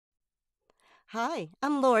Hi,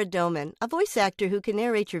 I'm Laura Doman, a voice actor who can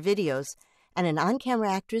narrate your videos, and an on-camera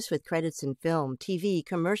actress with credits in film, TV,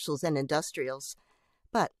 commercials, and industrials.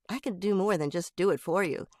 But I can do more than just do it for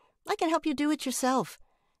you. I can help you do it yourself.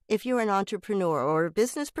 If you're an entrepreneur or a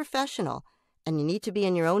business professional and you need to be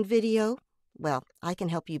in your own video, well, I can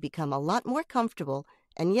help you become a lot more comfortable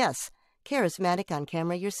and, yes, charismatic on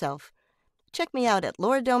camera yourself. Check me out at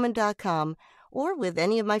lauradoman.com or with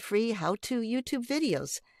any of my free how-to YouTube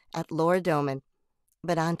videos at Laura Doman.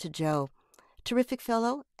 But on to Joe. Terrific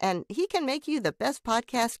fellow, and he can make you the best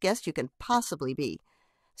podcast guest you can possibly be,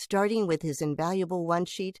 starting with his invaluable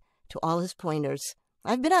one-sheet to all his pointers.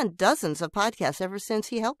 I've been on dozens of podcasts ever since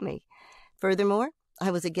he helped me. Furthermore,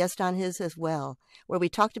 I was a guest on his as well, where we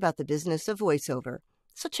talked about the business of voiceover.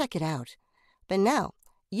 So check it out. But now,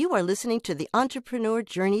 you are listening to the Entrepreneur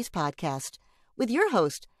Journeys podcast with your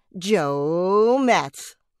host, Joe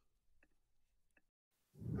Matz.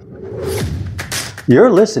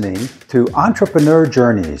 You're listening to Entrepreneur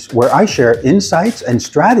Journeys, where I share insights and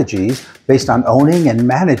strategies based on owning and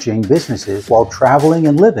managing businesses while traveling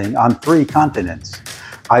and living on 3 continents.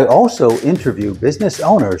 I also interview business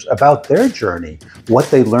owners about their journey, what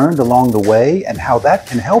they learned along the way, and how that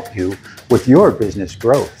can help you with your business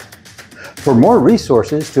growth. For more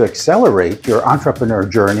resources to accelerate your entrepreneur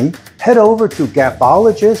journey, head over to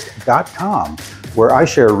gapologist.com, where I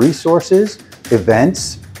share resources,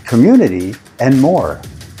 events, community, and more.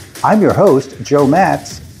 I'm your host, Joe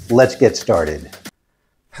Matz. Let's get started.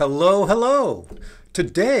 Hello.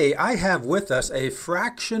 Today I have with us a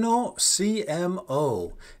fractional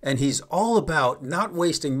CMO, and he's all about not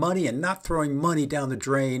wasting money and not throwing money down the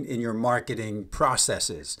drain in your marketing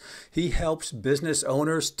processes. He helps business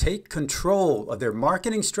owners take control of their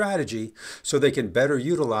marketing strategy so they can better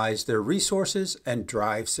utilize their resources and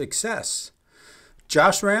drive success.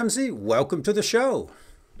 Josh Ramsey, welcome to the show.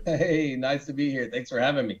 Hey, nice to be here. Thanks for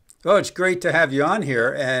having me. Oh, it's great to have you on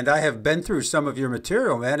here. And I have been through some of your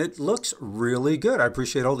material, man. It looks really good. I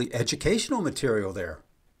appreciate all the educational material there.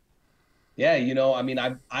 Yeah,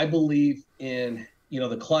 I believe in,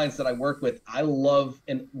 the clients that I work with. I love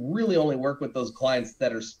and really only work with those clients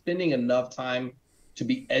that are spending enough time to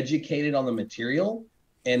be educated on the material.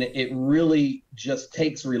 And it really just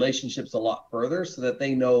takes relationships a lot further so that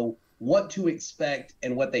they know what to expect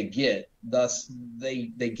and what they get. Thus, they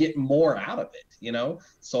get more out of it,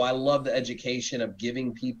 So I love the education of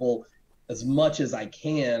giving people as much as I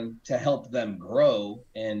can to help them grow.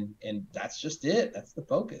 And that's just it. That's the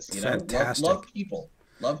focus, Fantastic.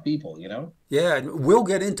 Love people, Yeah, and we'll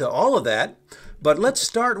get into all of that. But let's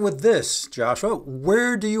start with this, Joshua.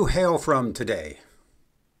 Where do you hail from today?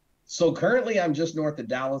 So currently I'm just north of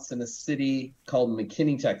Dallas in a city called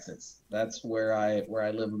McKinney, Texas. That's where I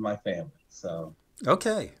live with my family. So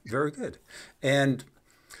okay, very good. And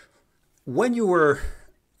when you were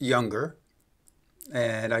younger,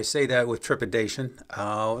 and I say that with trepidation,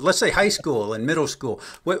 let's say high school and middle school,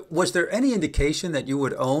 was there any indication that you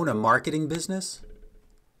would own a marketing business?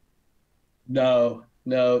 No.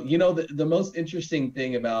 The most interesting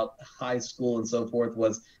thing about high school and so forth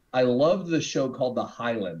was I loved the show called The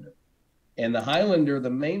Highlander. And The Highlander, the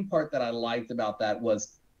main part that I liked about that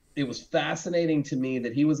was it was fascinating to me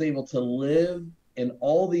that he was able to live in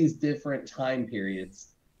all these different time periods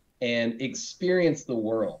and experience the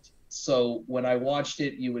world. So when I watched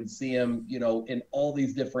it, you would see him, in all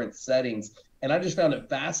these different settings. And I just found it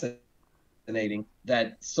fascinating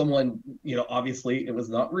that someone, obviously it was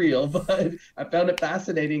not real, but I found it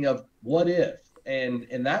fascinating of what if, and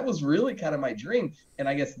that was really kind of my dream. And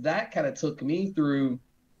I guess that kind of took me through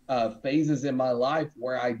phases in my life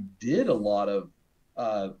where I did a lot of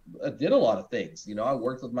things. I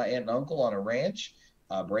worked with my aunt and uncle on a ranch,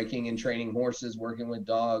 breaking and training horses, working with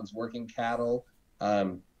dogs, working cattle,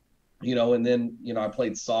 and then, I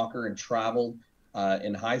played soccer and traveled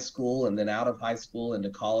in high school, and then out of high school into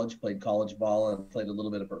college, played college ball and played a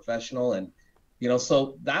little bit of professional. And,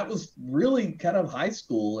 so that was really kind of high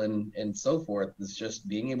school and so forth. It's just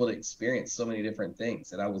being able to experience so many different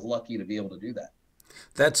things. And I was lucky to be able to do that.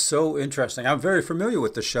 That's so interesting. I'm very familiar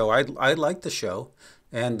with the show. I like the show.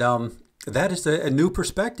 And that is a new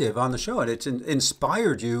perspective on the show. And it's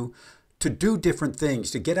inspired you to do different things,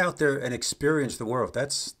 to get out there and experience the world.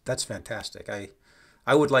 That's fantastic.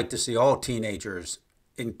 I would like to see all teenagers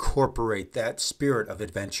incorporate that spirit of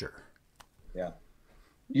adventure. Yeah.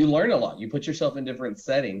 You learn a lot. You put yourself in different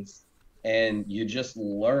settings and you just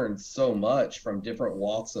learn so much from different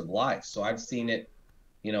walks of life. So I've seen it,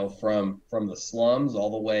 from the slums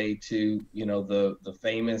all the way to, the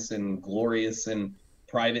famous and glorious and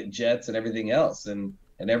private jets and everything else. And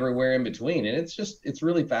everywhere in between. And it's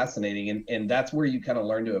really fascinating. And that's where you kind of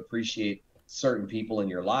learn to appreciate certain people in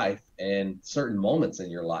your life and certain moments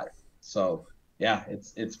in your life. So yeah,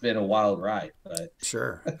 it's been a wild ride, but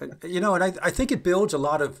Sure. And I think it builds a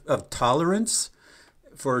lot of tolerance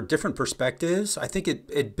for different perspectives. I think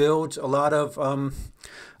it builds a lot of a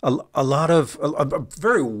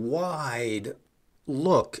very wide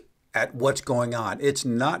look at what's going on. It's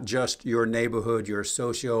not just your neighborhood, your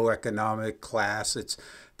socioeconomic class.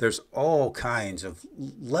 There's all kinds of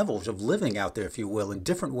levels of living out there, if you will, and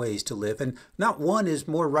different ways to live. And not one is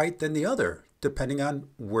more right than the other, depending on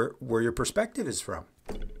where your perspective is from.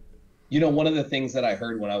 One of the things that I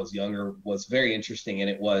heard when I was younger was very interesting, and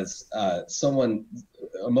it was a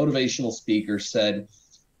motivational speaker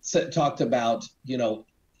talked about,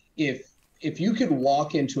 if you could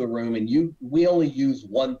walk into a room and we only use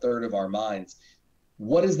 1/3 of our minds,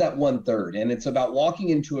 what is that 1/3? And it's about walking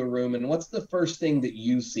into a room and what's the first thing that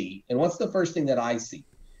you see and what's the first thing that I see.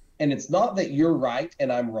 And it's not that you're right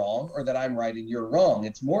and I'm wrong, or that I'm right and you're wrong.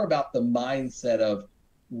 It's more about the mindset of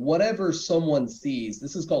whatever someone sees.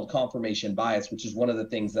 This is called confirmation bias, which is one of the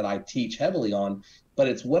things that I teach heavily on, but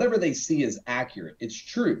it's whatever they see is accurate. It's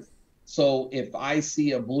truth. So if I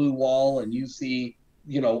see a blue wall and you see,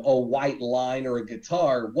 a white line or a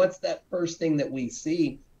guitar, what's that first thing that we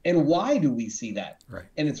see? And why do we see that? Right.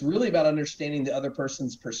 And it's really about understanding the other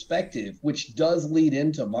person's perspective, which does lead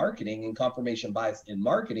into marketing and confirmation bias in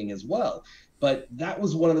marketing as well. But that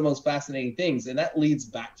was one of the most fascinating things. And that leads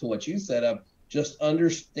back to what you said of just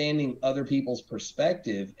understanding other people's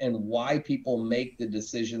perspective and why people make the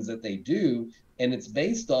decisions that they do. And it's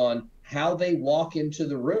based on how they walk into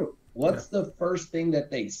the room. What's the first thing that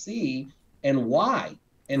they see and why?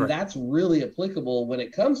 And that's really applicable when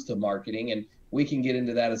it comes to marketing. And we can get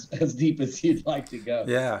into that as deep as you'd like to go.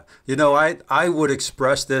 Yeah. I would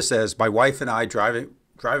express this as my wife and I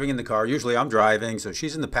driving in the car. Usually I'm driving, so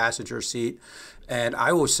she's in the passenger seat. And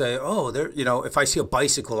I will say, if I see a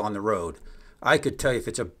bicycle on the road, I could tell you if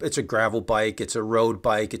it's a gravel bike, it's a road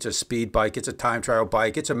bike, it's a speed bike, it's a time trial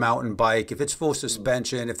bike, it's a mountain bike, if it's full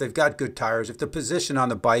suspension, if they've got good tires, if the position on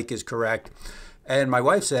the bike is correct. And my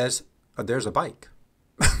wife says, oh, there's a bike.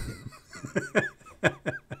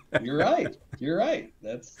 You're right. You're right.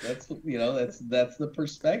 That's the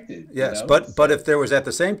perspective. Yes, but if there was at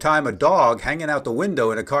the same time a dog hanging out the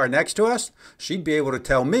window in a car next to us, she'd be able to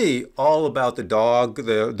tell me all about the dog,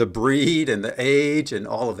 the breed and the age and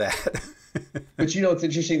all of that. But it's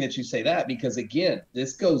interesting that you say that, because again,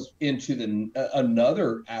 this goes into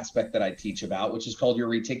another aspect that I teach about, which is called your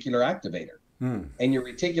reticular activator. And your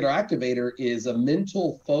reticular activator is a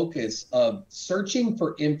mental focus of searching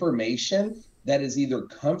for information that is either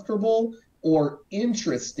comfortable or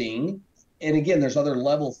interesting. And again, there's other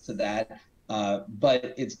levels to that,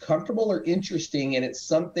 but it's comfortable or interesting, and it's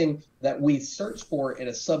something that we search for in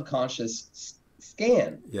a subconscious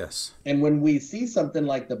scan. Yes. And when we see something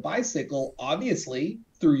like the bicycle, obviously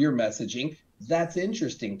through your messaging, that's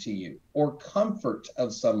interesting to you, or comfort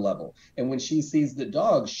of some level. And when she sees the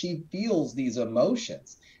dog, she feels these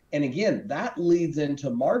emotions. And again, that leads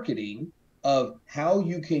into marketing of how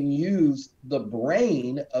you can use the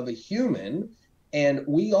brain of a human. And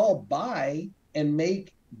we all buy and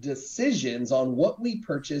make decisions on what we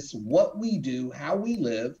purchase, what we do, how we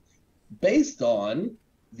live, based on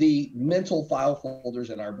the mental file folders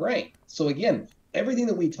in our brain. So again, everything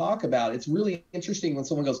that we talk about, it's really interesting when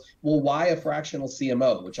someone goes, well, why a fractional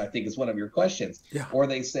CMO, which I think is one of your questions. Yeah. Or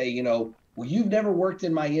they say, well, you've never worked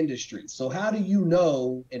in my industry, so how do you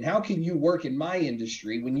know, and how can you work in my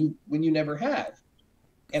industry when you never have?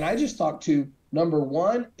 And I just talked to, number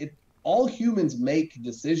one, all humans make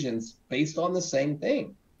decisions based on the same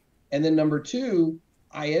thing. And then number two,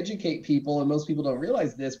 I educate people, and most people don't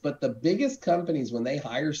realize this, but the biggest companies, when they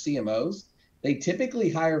hire CMOs, they typically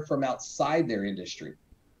hire from outside their industry,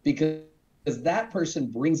 because that person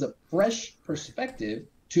brings a fresh perspective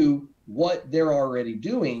to what they're already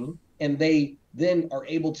doing, and they then are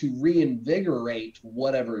able to reinvigorate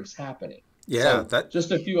whatever is happening. Yeah, so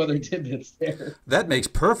just a few other tidbits there. That makes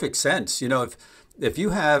perfect sense. If you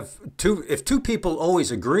have if two people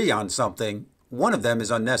always agree on something, one of them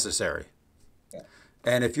is unnecessary.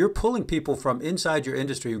 And if you're pulling people from inside your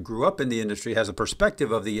industry who grew up in the industry, has a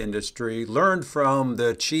perspective of the industry, learned from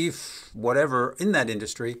the chief, whatever, in that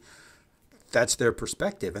industry, that's their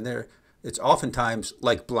perspective. And it's oftentimes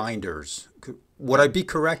like blinders. Would I be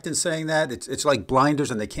correct in saying that? It's like blinders,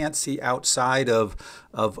 and they can't see outside of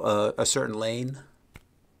a certain lane?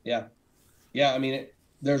 Yeah. I mean,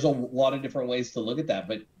 there's a lot of different ways to look at that,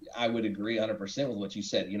 but I would agree 100% with what you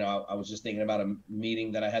said. I was just thinking about a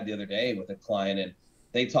meeting that I had the other day with a client, and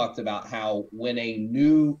they talked about how when a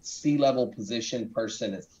new C-level position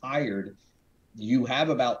person is hired, you have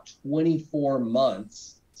about 24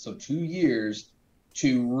 months, so 2 years,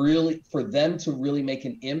 for them to really make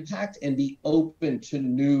an impact and be open to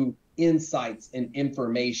new insights and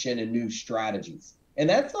information and new strategies. And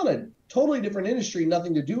that's on a totally different industry,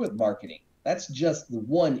 nothing to do with marketing. That's just the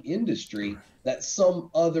one industry that some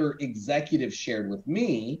other executive shared with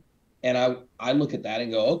me. And I look at that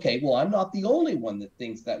and go, okay, well, I'm not the only one that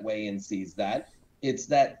thinks that way and sees that. It's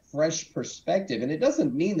that fresh perspective. And it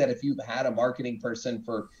doesn't mean that if you've had a marketing person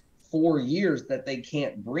for 4 years that they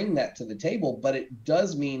can't bring that to the table, but it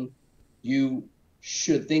does mean you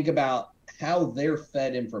should think about how they're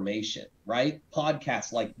fed information, right?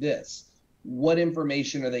 Podcasts like this, what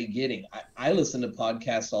information are they getting? I listen to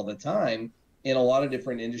podcasts all the time in a lot of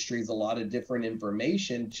different industries, a lot of different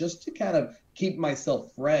information, just to kind of keep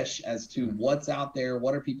myself fresh as to what's out there,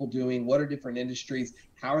 what are people doing, what are different industries,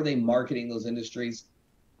 how are they marketing those industries.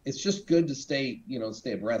 It's just good to stay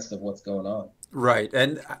abreast of what's going on. Right.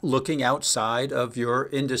 And looking outside of your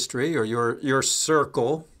industry or your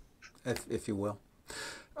circle, if you will.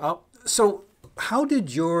 So how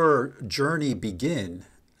did your journey begin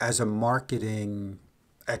as a marketing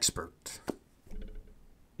expert?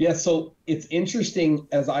 Yeah, so it's interesting,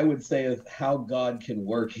 as I would say, of how God can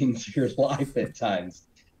work into your life at times.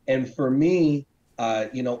 And for me,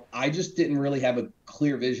 I just didn't really have a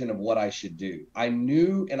clear vision of what I should do. I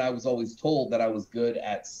knew, and I was always told that I was good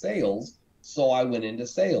at sales, so I went into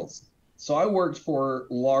sales. So I worked for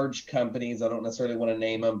large companies. I don't necessarily want to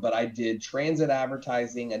name them, but I did transit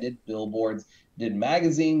advertising. I did billboards, did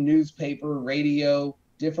magazine, newspaper, radio,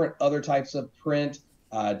 different other types of print,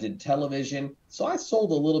 did television. So I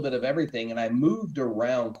sold a little bit of everything, and I moved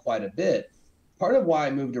around quite a bit. Part of why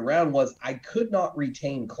I moved around was I could not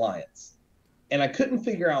retain clients, and I couldn't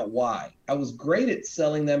figure out why. I was great at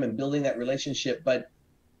selling them and building that relationship, but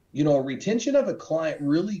a retention of a client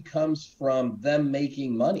really comes from them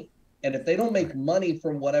making money. And if they don't make money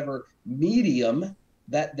from whatever medium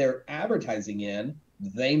that they're advertising in,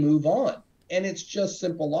 they move on. And it's just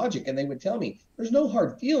simple logic. And they would tell me, there's no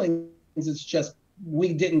hard feelings. It's just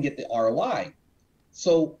we didn't get the ROI.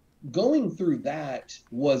 So going through that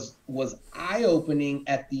was eye-opening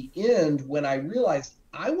at the end when I realized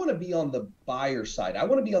I want to be on the buyer side. I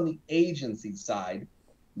want to be on the agency side,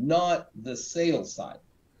 not the sales side.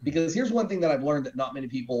 Because here's one thing that I've learned that not many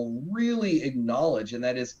people really acknowledge, and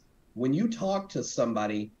that is when you talk to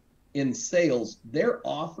somebody in sales, they're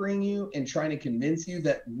offering you and trying to convince you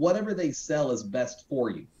that whatever they sell is best for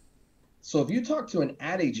you. So if you talk to an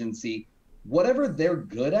ad agency, whatever they're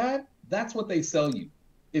good at, that's what they sell you.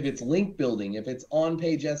 If it's link building, if it's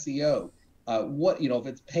on-page SEO, if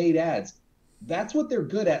it's paid ads, that's what they're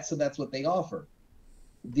good at, so that's what they offer.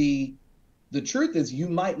 The truth is you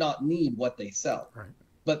might not need what they sell, right,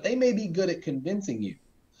 but they may be good at convincing you.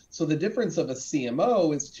 So the difference of a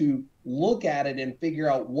CMO is to look at it and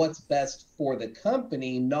figure out what's best for the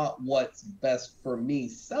company, not what's best for me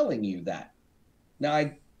selling you that. Now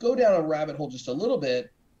I go down a rabbit hole just a little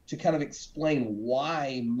bit to kind of explain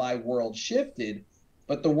why my world shifted,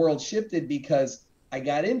 but the world shifted because I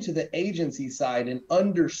got into the agency side and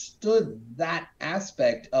understood that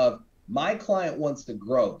aspect of my client wants to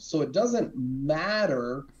grow. So it doesn't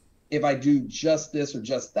matter if I do just this or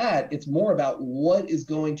just that. It's more about what is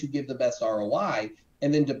going to give the best ROI.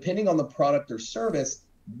 And then depending on the product or service,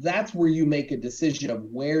 that's where you make a decision of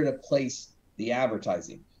where to place the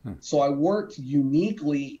advertising. So I worked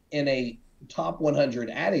uniquely in a top 100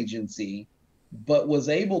 ad agency, but was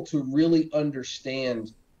able to really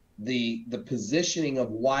understand the positioning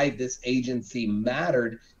of why this agency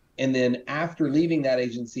mattered. And then after leaving that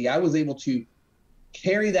agency, I was able to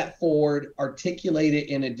carry that forward, articulate it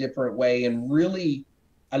in a different way, and really,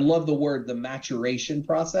 I love the maturation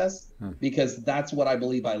process, because that's what I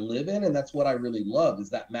believe I live in, and that's what I really love, is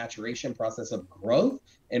that maturation process of growth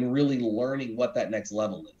and really learning what that next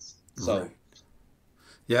level is. So, right.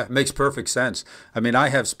 Yeah, it makes perfect sense. I mean, I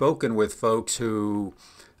have spoken with folks who,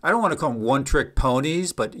 I don't want to call them one-trick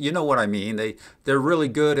ponies, but you know what I mean. They're really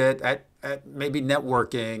good at maybe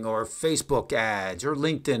networking or Facebook ads or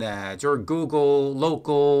LinkedIn ads or Google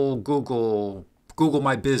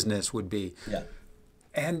My Business would be. Yeah.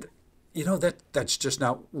 And that's just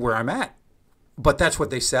not where I'm at. But that's what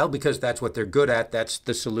they sell because that's what they're good at. That's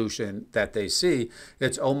the solution that they see.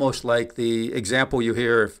 It's almost like the example you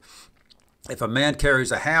hear, if a man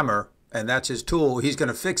carries a hammer and that's his tool, he's going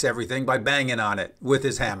to fix everything by banging on it with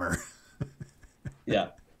his hammer. Yeah.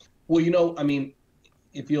 Well,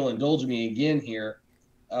 if you'll indulge me again here,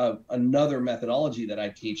 another methodology that I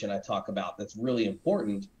teach and I talk about that's really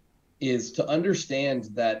important is to understand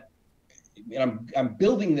that, and I'm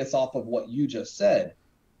building this off of what you just said,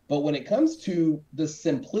 But when it comes to the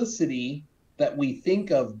simplicity that we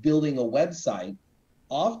think of building a website,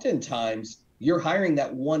 oftentimes you're hiring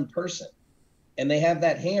that one person and they have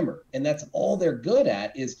that hammer, and that's all they're good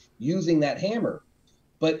at is using that hammer.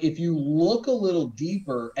 But if you look a little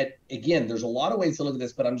deeper at, again, there's a lot of ways to look at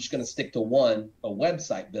this, but I'm just going to stick to one, a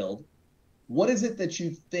website build. What is it that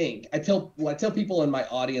you think? I tell people in my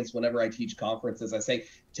audience whenever I teach conferences, I say,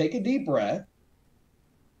 take a deep breath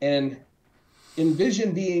and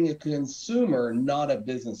envision being a consumer, not a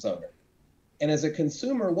business owner. And as a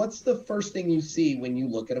consumer, what's the first thing you see when you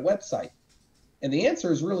look at a website? And the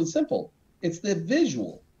answer is really simple. It's the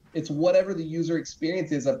visual. It's whatever the user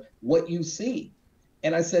experience is of what you see.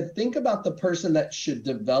 And I said, think about the person that should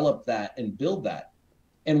develop that and build that.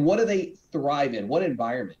 And what do they thrive in? What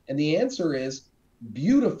environment? And the answer is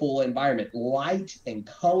beautiful environment, light and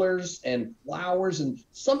colors and flowers and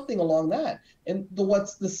something along that. And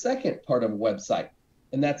what's the second part of a website?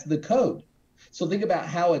 And that's the code. So think about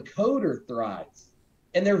how a coder thrives.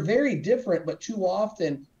 And they're very different, but too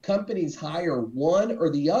often companies hire one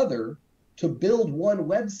or the other to build one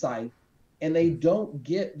website, and they don't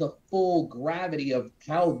get the full gravity of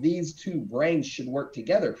how these two brains should work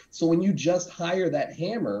together. So when you just hire that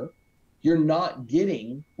hammer, you're not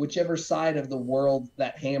getting whichever side of the world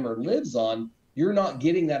that hammer lives on, you're not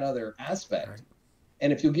getting that other aspect. Right.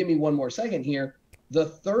 And if you'll give me one more second here, the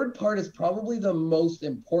third part is probably the most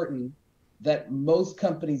important that most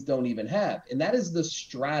companies don't even have, and that is the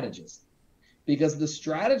strategist. Because the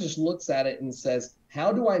strategist looks at it and says,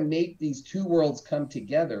 how do I make these two worlds come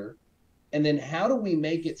together? And then how do we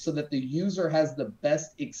make it so that the user has the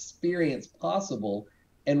best experience possible?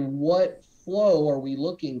 And what flow are we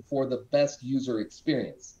looking for the best user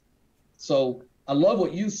experience? So I love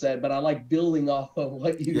what you said, but I like building off of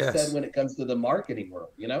what you said when it comes to the marketing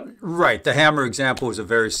world, you know? Right. The hammer example is a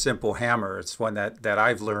very simple hammer. It's one that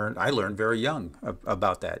I learned very young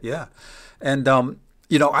about that. Yeah. And,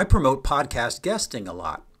 I promote podcast guesting a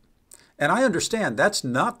lot. And I understand that's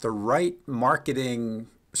not the right marketing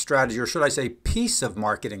strategy, or should I say piece of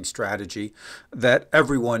marketing strategy that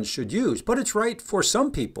everyone should use, but it's right for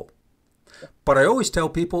some people. But I always tell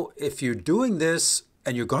people, if you're doing this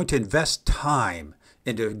and you're going to invest time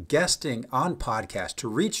into guesting on podcasts to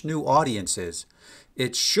reach new audiences,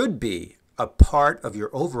 it should be a part of your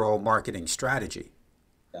overall marketing strategy.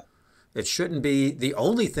 Yeah. It shouldn't be the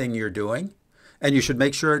only thing you're doing, and you should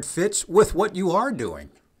make sure it fits with what you are doing.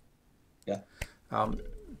 Yeah.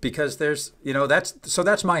 Because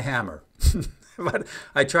that's my hammer. But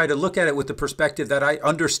I try to look at it with the perspective that I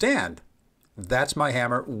understand. That's my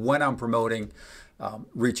hammer when I'm promoting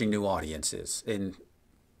reaching new audiences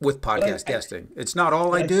with podcast guesting. It's not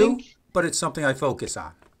all I do, but it's something I focus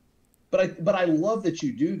on. But I love that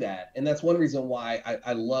you do that. And that's one reason why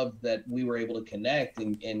I love that we were able to connect.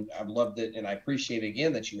 And I loved it. And I appreciate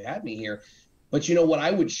again that you had me here. But you know what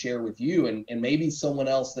I would share with you, and maybe someone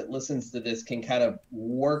else that listens to this can kind of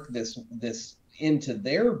work this into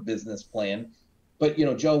their business plan. But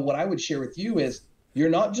Joe, what I would share with you is you're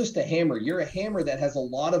not just a hammer. You're a hammer that has a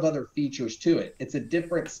lot of other features to it. It's a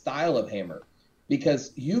different style of hammer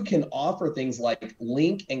because you can offer things like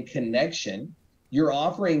link and connection. You're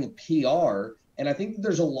offering PR. And I think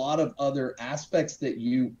there's a lot of other aspects that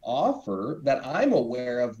you offer that I'm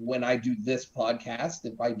aware of when I do this podcast.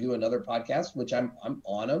 If I do another podcast, which I'm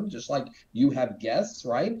on them, just like you have guests,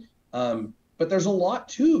 right? But there's a lot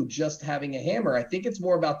to just having a hammer. I think it's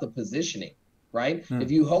more about the positioning, right? If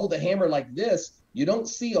you hold a hammer like this, you don't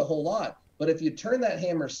see a whole lot. But if you turn that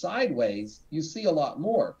hammer sideways, you see a lot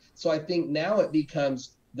more. So I think now it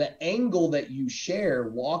becomes the angle that you share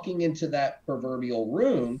walking into that proverbial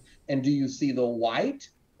room, and do you see the white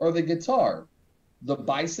or the guitar, the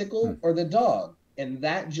bicycle or the dog? And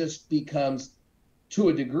that just becomes, to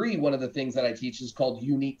a degree, one of the things that I teach is called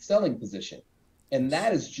unique selling position. And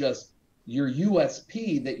that is just your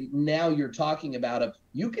USP that now you're talking about of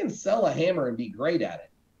you can sell a hammer and be great at it,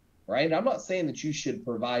 right? I'm not saying that you should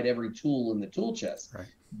provide every tool in the tool chest, right?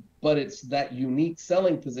 But it's that unique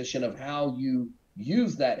selling position of how you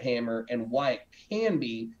use that hammer and why it can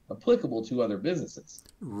be applicable to other businesses.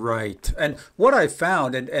 Right. And what I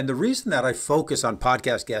found, and the reason that I focus on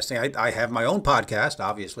podcast guesting, I have my own podcast,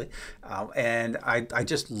 obviously, and I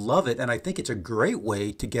just love it. And I think it's a great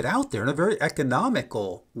way to get out there and a very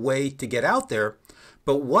economical way to get out there.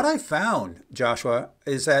 But what I found, Joshua,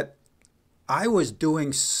 is that I was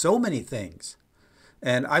doing so many things.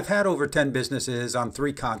 And I've had over 10 businesses on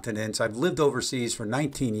 3 continents. I've lived overseas for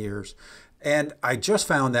 19 years. And I just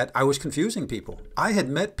found that I was confusing people. I had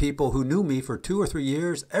met people who knew me for 2 or 3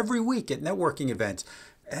 years every week at networking events.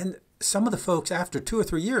 And some of the folks after 2 or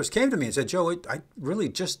 3 years came to me and said, Joe, I really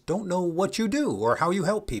just don't know what you do or how you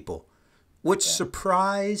help people, which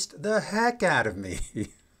surprised the heck out of me.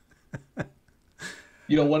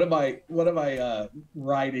 You know, one of my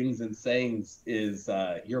writings and sayings is,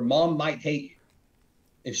 your mom might hate you.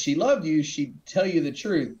 If she loved you, she'd tell you the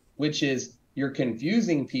truth, which is you're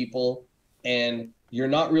confusing people and you're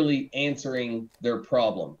not really answering their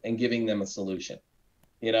problem and giving them a solution,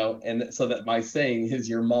 you know? And so that my saying is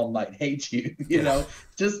your mom might hate you, you know,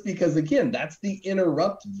 just because, again, that's the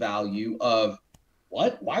interrupt value of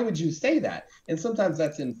what? Why would you say that? And sometimes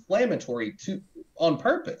that's inflammatory on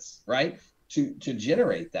purpose, right? To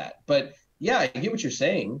generate that. But yeah, I get what you're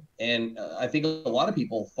saying. And I think a lot of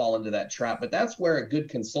people fall into that trap, but that's where a good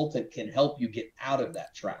consultant can help you get out of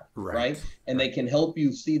that trap, right? And they can help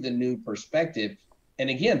you see the new perspective. And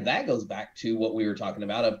again, that goes back to what we were talking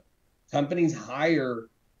about of companies hire,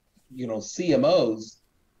 you know, CMOs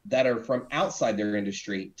that are from outside their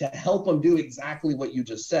industry to help them do exactly what you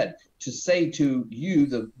just said, to say to you,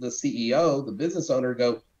 the CEO, the business owner,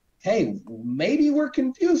 go, hey, maybe we're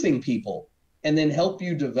confusing people. And then help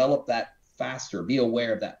you develop that faster, be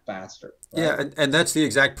aware of that faster. Right? Yeah, and that's the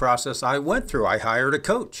exact process I went through. I hired a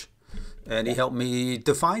coach, and he helped me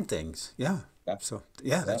define things. Yeah, so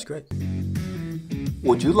yeah, that's great.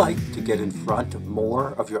 Would you like to get in front of more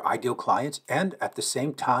of your ideal clients and at the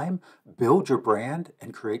same time build your brand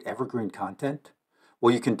and create evergreen content?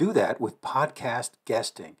 Well, you can do that with podcast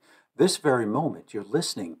guesting. This very moment, you're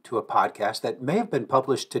listening to a podcast that may have been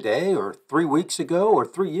published today or 3 weeks ago or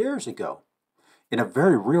 3 years ago. In a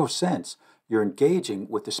very real sense, you're engaging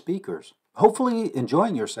with the speakers, hopefully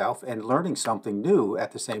enjoying yourself and learning something new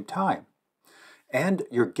at the same time. And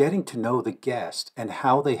you're getting to know the guest and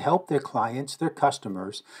how they help their clients, their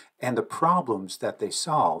customers, and the problems that they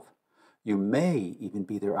solve. You may even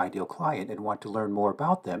be their ideal client and want to learn more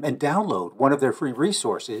about them and download one of their free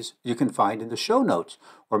resources you can find in the show notes,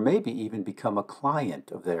 or maybe even become a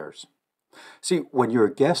client of theirs. See, when you're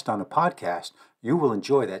a guest on a podcast, you will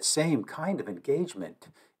enjoy that same kind of engagement.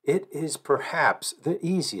 It is perhaps the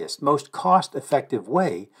easiest, most cost-effective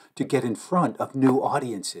way to get in front of new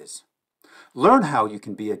audiences. Learn how you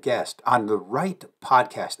can be a guest on the right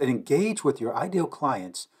podcast and engage with your ideal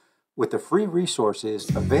clients with the free resources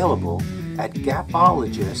available at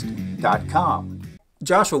gapologist.com.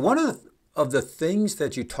 Joshua, one of the things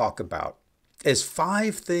that you talk about is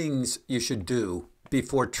 5 things you should do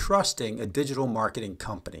before trusting a digital marketing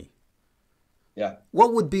company. Yeah.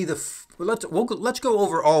 What would be let's go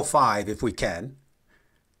over all 5 if we can.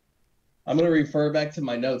 I'm going to refer back to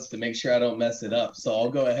my notes to make sure I don't mess it up. So I'll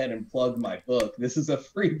go ahead and plug my book. This is a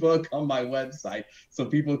free book on my website, so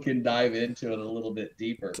people can dive into it a little bit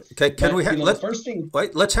deeper. Okay,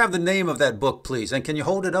 let's have the name of that book, please. And can you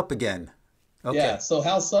hold it up again? Okay. Yeah, so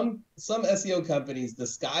how some SEO companies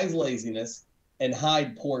disguise laziness and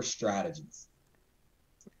hide poor strategies.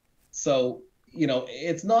 So, you know,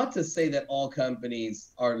 it's not to say that all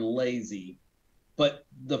companies are lazy, but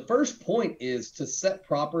the first point is to set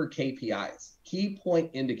proper KPIs, key point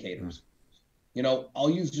indicators. You know, I'll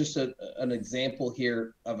use just an example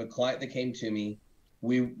here of a client that came to me.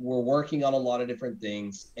 We were working on a lot of different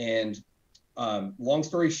things, and long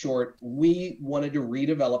story short, we wanted to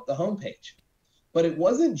redevelop the homepage. But it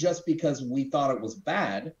wasn't just because we thought it was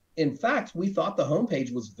bad. In fact, we thought the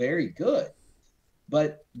homepage was very good.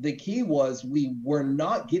 But the key was we were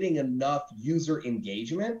not getting enough user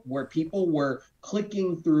engagement where people were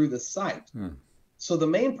clicking through the site. So the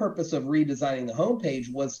main purpose of redesigning the homepage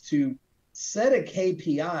was to set a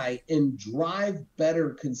KPI and drive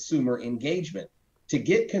better consumer engagement, to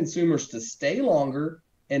get consumers to stay longer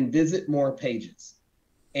and visit more pages.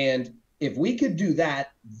 And if we could do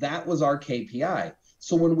that, that was our KPI.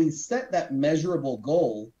 So when we set that measurable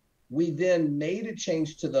goal, we then made a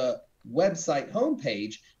change to the website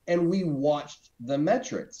homepage and we watched the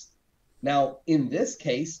metrics. Now, in this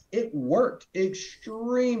case, it worked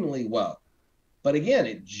extremely well. But again,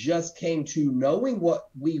 it just came to knowing what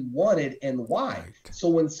we wanted and why. Right. So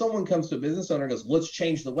when someone comes to a business owner and goes, let's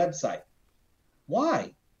change the website.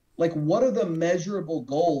 Why? Like, what are the measurable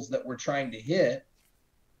goals that we're trying to hit?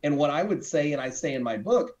 And what I would say, and I say in my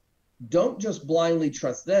book, don't just blindly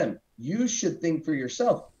trust them. You should think for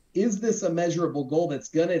yourself. Is this a measurable goal that's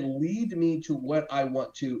going to lead me to what I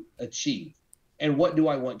want to achieve? And what do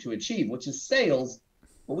I want to achieve? Which is sales.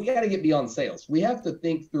 But we got to get beyond sales. We have to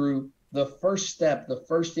think through the first step, the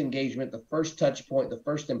first engagement, the first touch point, the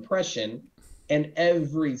first impression, and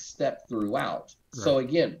every step throughout. Right. So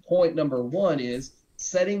again, point number 1 is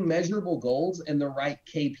setting measurable goals and the right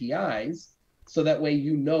KPIs so that way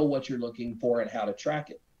you know what you're looking for and how to track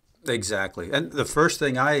it. Exactly. And the first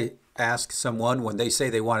thing I ask someone when they say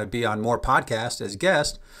they want to be on more podcasts as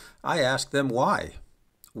guest, I ask them why.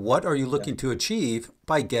 What are you looking to achieve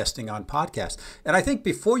by guesting on podcasts? And I think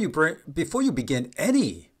before you begin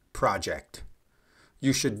any project,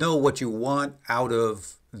 you should know what you want out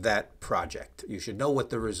of that project. You should know what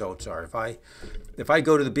the results are. If I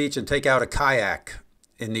go to the beach and take out a kayak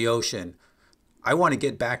in the ocean, I want to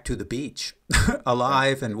get back to the beach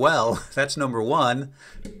alive and well. That's number one.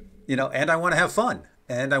 And I want to have fun.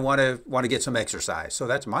 And I want to get some exercise. So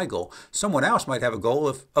that's my goal. Someone else might have a goal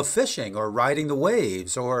of fishing or riding the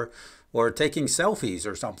waves or taking selfies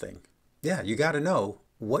or something. Yeah, you got to know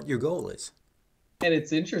what your goal is. And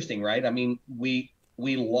it's interesting, right? I mean, we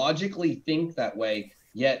logically think that way,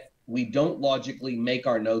 yet we don't logically make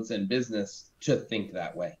our notes in business to think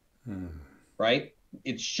that way, right?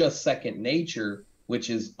 It's just second nature, which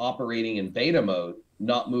is operating in beta mode,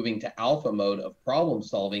 not moving to alpha mode of problem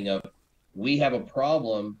solving of, we have a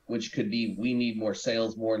problem, which could be we need more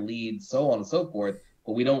sales, more leads, so on and so forth,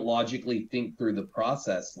 but we don't logically think through the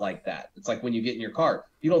process like that. It's like when you get in your car,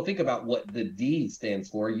 you don't think about what the D stands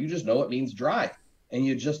for. You just know it means drive and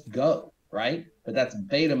you just go, right? But that's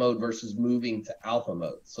beta mode versus moving to alpha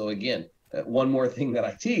mode. So again, one more thing that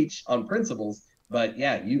I teach on principles, but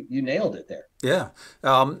yeah, you nailed it there. Yeah,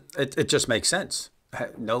 it just makes sense.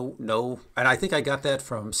 No, and I think I got that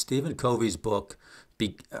from Stephen Covey's book,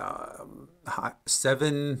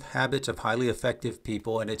 7 Habits of Highly Effective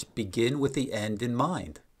People, and it's begin with the end in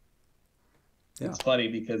mind. Yeah. It's funny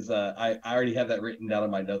because I already have that written down in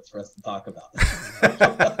my notes for us to talk about.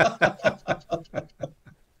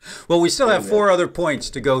 Well, we still have 4 other points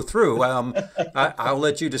to go through. I'll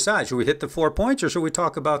let you decide. Should we hit the 4 points or should we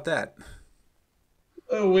talk about that?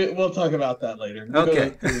 We'll talk about that later. We'll okay.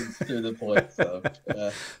 Go through the points.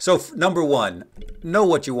 So number 1, know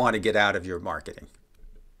what you want to get out of your marketing.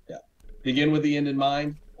 Yeah. Begin with the end in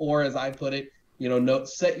mind, or as I put it,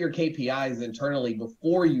 set your KPIs internally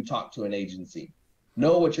before you talk to an agency.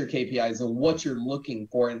 Know what your KPIs and what you're looking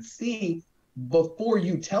for, and see before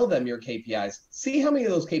you tell them your KPIs, see how many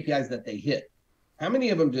of those KPIs that they hit. How many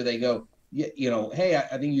of them do they go, hey,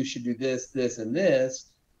 I think you should do this, this, and this.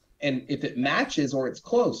 And if it matches or it's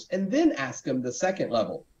close, and then ask them the second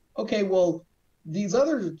level. Okay, well, these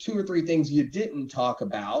other 2 or 3 things you didn't talk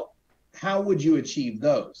about, how would you achieve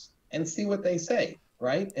those? And see what they say,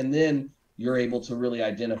 right? And then you're able to really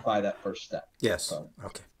identify that first step. Yes. So,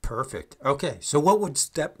 okay, perfect. Okay, so what would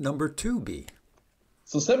step number 2 be?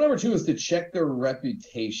 So step number 2 is to check their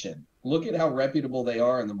reputation. Look at how reputable they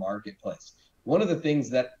are in the marketplace. One of the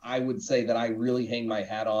things that I would say that I really hang my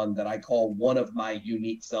hat on, that I call one of my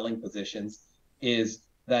unique selling positions, is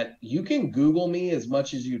that you can Google me as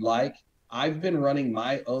much as you'd like. I've been running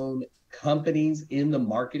my own companies in the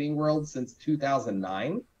marketing world since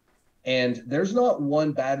 2009, and there's not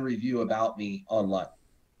one bad review about me online.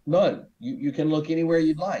 None. You can look anywhere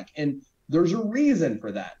you'd like, and there's a reason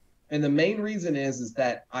for that. And the main reason is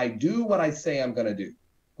that I do what I say I'm going to do.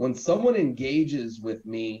 When someone engages with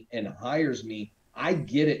me and hires me, I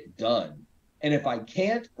get it done. And if I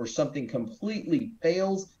can't, or something completely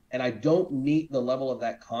fails and I don't meet the level of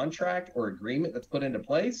that contract or agreement that's put into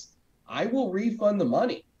place, I will refund the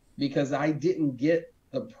money because I didn't get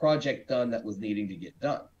the project done that was needing to get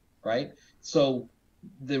done, right? So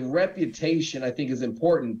the reputation, I think, is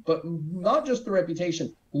important, but not just the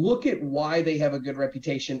reputation. Look at why they have a good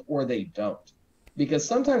reputation or they don't. Because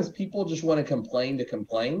sometimes people just want to complain,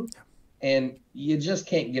 and you just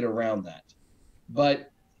can't get around that.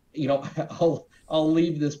 But, I'll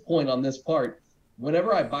leave this point on this part.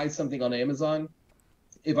 Whenever I buy something on Amazon,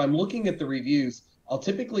 if I'm looking at the reviews, I'll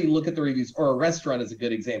typically look at the reviews, or a restaurant is a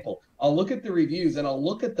good example. I'll look at the reviews and I'll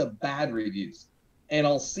look at the bad reviews, and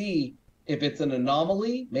I'll see if it's an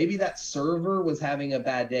anomaly. Maybe that server was having a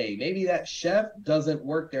bad day. Maybe that chef doesn't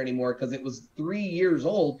work there anymore because it was 3 years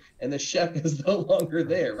old and the chef is no longer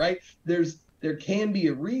there, right? There can be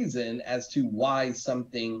a reason as to why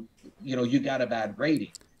something, you got a bad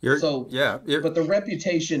rating. But the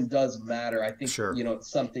reputation does matter. I think, sure. It's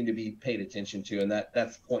something to be paid attention to, and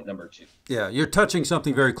that's point number 2. Yeah, you're touching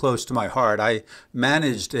something very close to my heart. I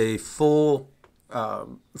managed a full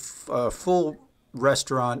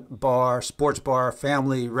restaurant, bar, sports bar,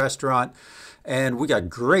 family restaurant, and we got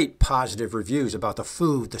great positive reviews about the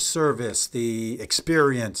food, the service, the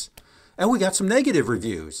experience, and we got some negative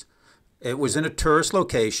reviews. It was in a tourist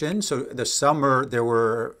location, so the summer there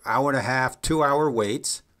were 1.5-hour, 2-hour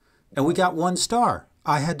waits, and we got 1 star.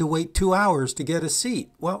 I had to wait 2 hours to get a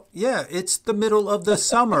seat. Well, yeah, it's the middle of the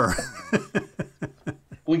summer.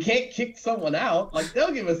 We can't kick someone out. Like,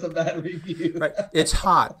 they'll give us a bad review. Right. It's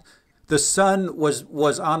hot. the sun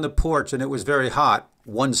was on the porch and it was very hot,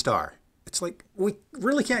 1 star. It's like, we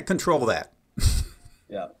really can't control that.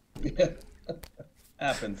 Yeah.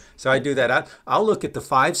 Happens. So I do that. I'll look at the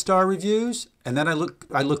 5-star reviews, and then I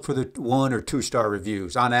look for the 1 or 2-star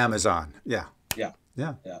reviews on Amazon. Yeah. Yeah.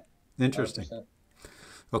 Yeah. Yeah. Interesting. 100%.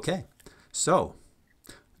 Okay. So,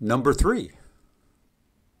 number 3.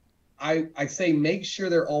 I say make sure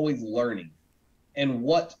they're always learning. And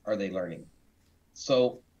what are they learning?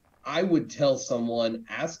 So I would tell someone,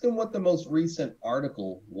 ask them what the most recent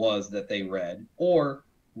article was that they read, or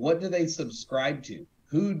what do they subscribe to?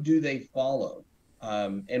 Who do they follow?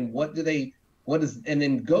 And and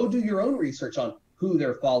then go do your own research on who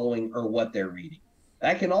they're following or what they're reading.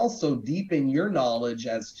 That can also deepen your knowledge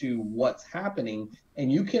as to what's happening,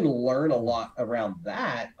 and you can learn a lot around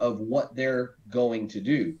that of what they're going to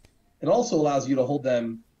do. It also allows you to hold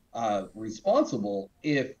them responsible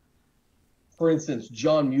if, for instance,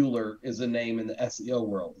 John Mueller is a name in the SEO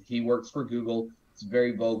world. He works for Google. He's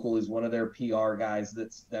very vocal. He's one of their PR guys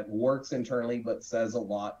that works internally but says a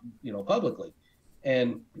lot, publicly.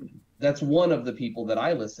 And that's one of the people that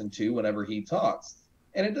I listen to whenever he talks.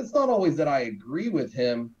 And it's not always that I agree with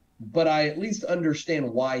him, but I at least understand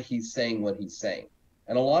why he's saying what he's saying.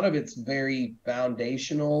 And a lot of it's very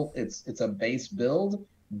foundational. It's a base build,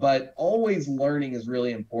 but always learning is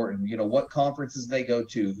really important. What conferences they go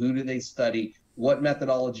to, who do they study, what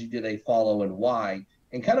methodology do they follow, and why,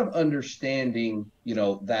 and kind of understanding,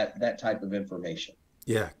 that type of information.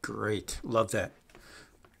 Yeah, great. Love that.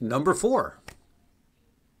 Number 4.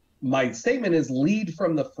 My statement is lead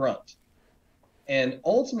from the front. And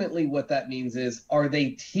ultimately what that means is, are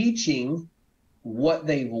they teaching what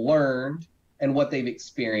they've learned and what they've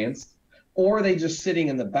experienced, or are they just sitting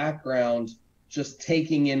in the background, just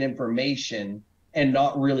taking in information and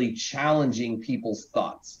not really challenging people's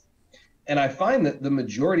thoughts? And I find that the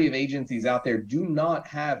majority of agencies out there do not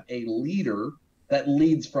have a leader that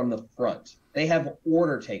leads from the front. They have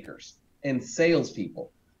order takers and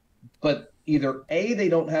salespeople, but either A, they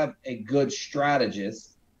don't have a good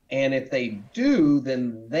strategist, and if they do,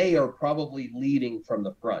 then they are probably leading from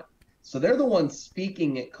the front. So they're the ones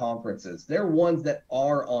speaking at conferences. They're ones that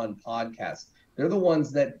are on podcasts. They're the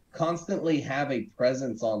ones that constantly have a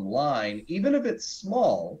presence online, even if it's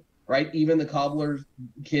small, right? Even the cobbler's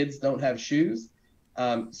kids don't have shoes.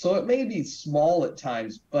 So it may be small at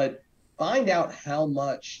times, but find out how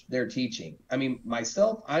much they're teaching. I mean,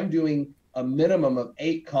 myself, I'm doing a minimum of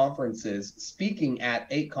 8 conferences, speaking at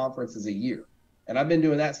 8 conferences a year. And I've been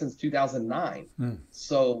doing that since 2009.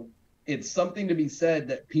 So it's something to be said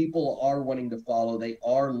that people are wanting to follow. They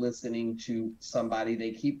are listening to somebody.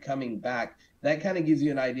 They keep coming back. That kind of gives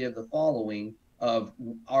you an idea of the following of,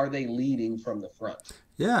 are they leading from the front?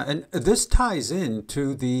 Yeah, and this ties in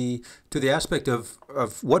to the aspect of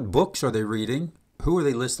what books are they reading, who are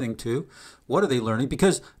they listening to, what are they learning?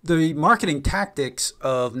 Because the marketing tactics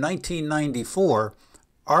of 1994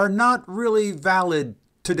 are not really valid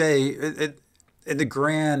today in the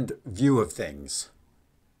grand view of things.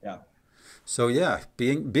 Yeah. So yeah,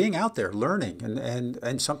 being out there, learning,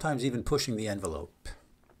 and sometimes even pushing the envelope.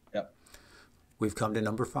 Yep. We've come to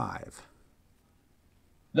number 5.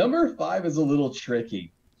 Number 5 is a little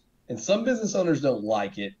tricky, and some business owners don't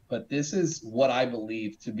like it, but this is what I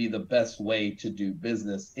believe to be the best way to do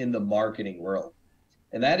business in the marketing world.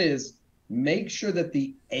 And that is, make sure that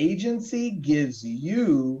the agency gives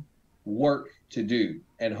you work to do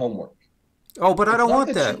and homework. Oh, but I don't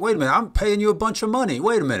want that. Wait a minute. I'm paying you a bunch of money.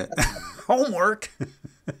 Wait a minute. Homework.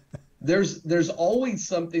 There's always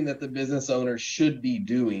something that the business owner should be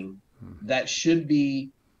doing that should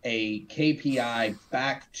be a KPI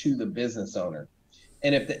back to the business owner.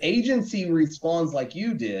 And if the agency responds like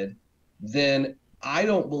you did, then I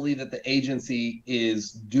don't believe that the agency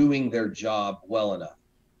is doing their job well enough,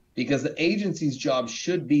 because the agency's job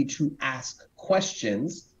should be to ask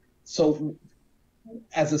questions. So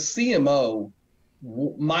as a CMO,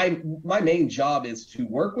 my main job is to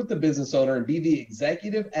work with the business owner and be the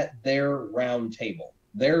executive at their round table,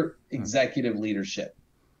 their executive leadership.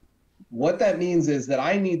 What that means is that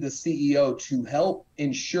I need the CEO to help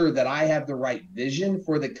ensure that I have the right vision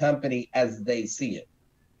for the company as they see it.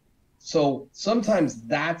 So sometimes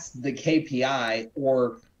that's the KPI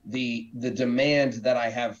or the demand that I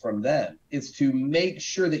have from them, is to make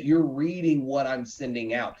sure that you're reading what I'm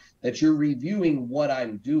sending out, that you're reviewing what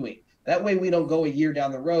I'm doing. That way we don't go a year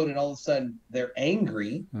down the road and all of a sudden they're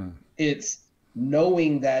angry. It's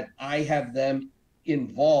knowing that I have them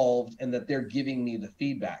involved and that they're giving me the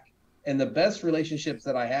feedback. And the best relationships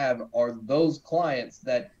that I have are those clients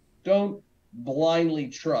that don't blindly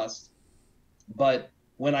trust, but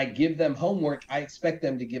when I give them homework, I expect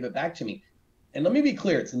them to give it back to me. And let me be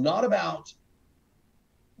clear, it's not about,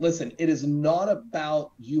 listen, it is not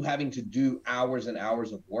about you having to do hours and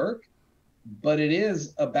hours of work, but it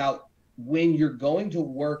is about when you're going to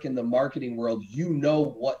work in the marketing world, you know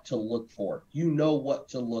what to look for, you know what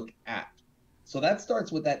to look at. So that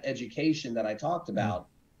starts with that education that I talked about,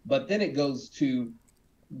 but then it goes to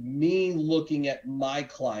me looking at my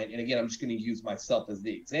client. And again, I'm just going to use myself as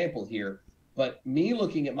the example here, but me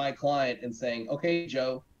looking at my client and saying, okay,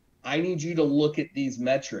 Joe, I need you to look at these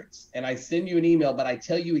metrics. And I send you an email, but I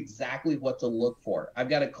tell you exactly what to look for. I've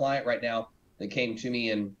got a client right now that came to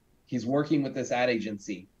me and he's working with this ad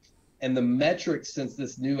agency. And the metrics since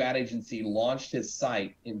this new ad agency launched his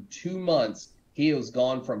site in 2 months, he has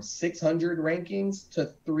gone from 600 rankings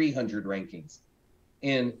to 300 rankings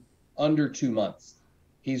in under 2 months.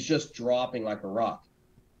 He's just dropping like a rock.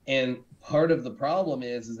 And part of the problem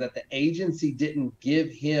is that the agency didn't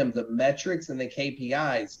give him the metrics and the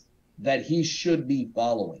KPIs that he should be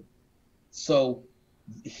following. So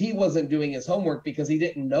he wasn't doing his homework because he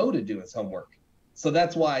didn't know to do his homework. So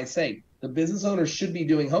that's why I say the business owner should be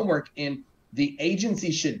doing homework and the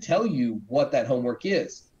agency should tell you what that homework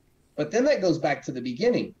is. But then that goes back to the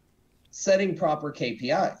beginning, setting proper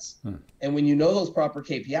KPIs. And when you know those proper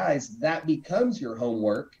KPIs, that becomes your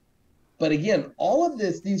homework. But again, all of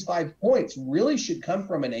these 5 points really should come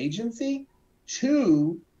from an agency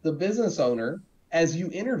to the business owner as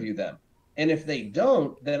you interview them. And if they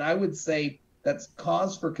don't, then I would say that's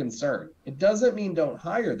cause for concern. It doesn't mean don't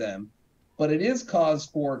hire them, but it is cause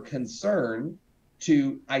for concern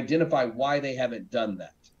to identify why they haven't done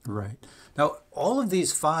that. Right. Now, all of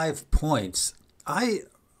these 5 points, I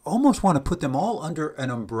almost want to put them all under an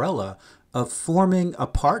umbrella of forming a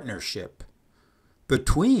partnership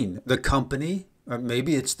between the company, or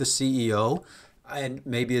maybe it's the CEO, and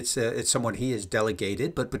maybe it's someone he has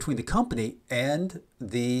delegated, but between the company and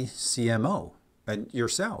the CMO and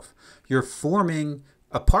yourself. You're forming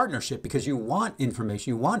a partnership because you want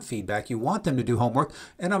information, you want feedback, you want them to do homework,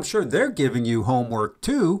 and I'm sure they're giving you homework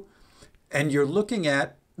too, and you're looking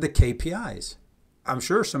at the KPIs. I'm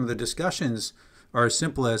sure some of the discussions are as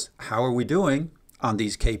simple as, how are we doing on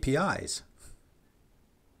these KPIs?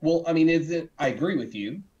 Well, I mean, I agree with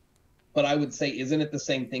you, but I would say, isn't it the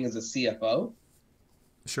same thing as a CFO?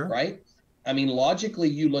 Sure. Right? I mean, logically,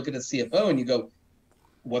 you look at a CFO and you go,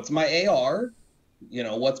 what's my AR?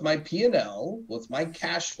 What's my P&L? What's my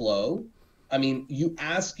cash flow? I mean, you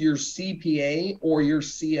ask your CPA or your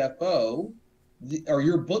CFO or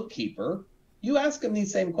your bookkeeper, you ask them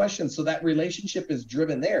these same questions. So that relationship is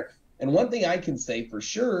driven there. And one thing I can say for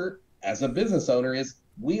sure as a business owner is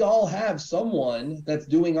we all have someone that's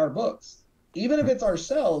doing our books. Even if it's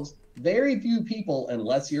ourselves, very few people,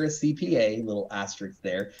 unless you're a CPA, little asterisk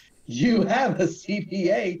there, you have a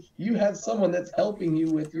CPA, you have someone that's helping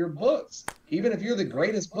you with your books. Even if you're the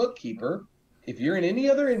greatest bookkeeper, if you're in any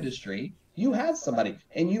other industry, you have somebody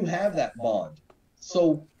and you have that bond.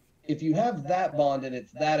 So if you have that bond and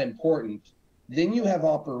it's that important, then you have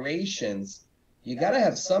operations. You got to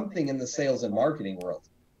have something in the sales and marketing world.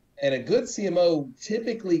 And a good CMO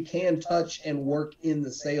typically can touch and work in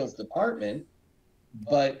the sales department.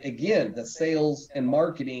 But again, the sales and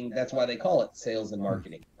marketing, that's why they call it sales and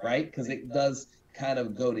marketing, right? Because it does kind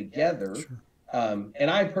of go together. Sure. And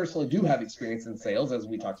I personally do have experience in sales, as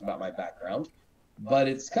we talked about my background. But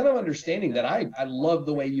it's kind of understanding that I love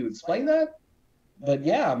the way you explain that. But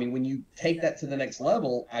yeah, I mean, when you take that to the next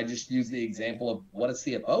level, I just use the example of what a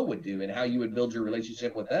CFO would do and how you would build your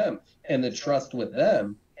relationship with them and the trust with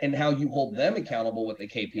them and how you hold them accountable with the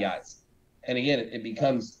KPIs. And again, it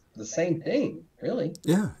becomes the same thing, really.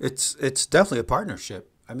 Yeah, it's definitely a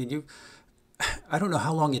partnership. I mean, I don't know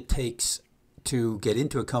how long it takes to get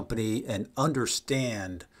into a company and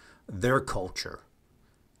understand their culture.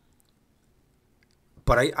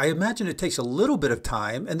 But I imagine it takes a little bit of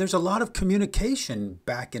time, and there's a lot of communication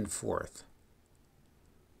back and forth.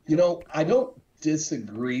 I don't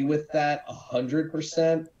disagree with that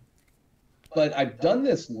 100%, but I've done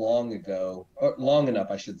this long enough,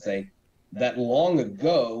 I should say, that long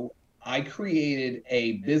ago, I created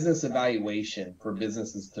a business evaluation for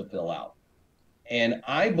businesses to fill out. And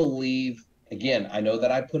I believe, again, I know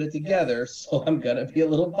that I put it together, so I'm going to be a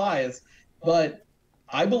little biased, but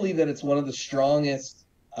I believe that it's one of the strongest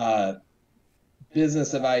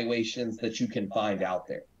business evaluations that you can find out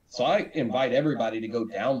there. So I invite everybody to go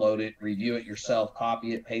download it, review it yourself,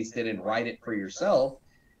 copy it, paste it, and write it for yourself.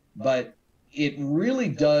 But it really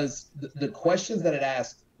does, the questions that it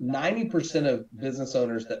asks, 90% of business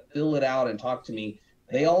owners that fill it out and talk to me,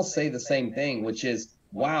 they all say the same thing, which is,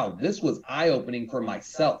 wow, this was eye-opening for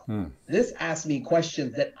myself. This asked me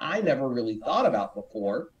questions that I never really thought about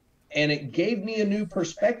before, and it gave me a new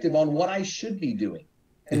perspective on what I should be doing.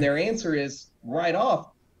 And their answer is right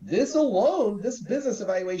off, this alone, this business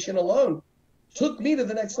evaluation alone, took me to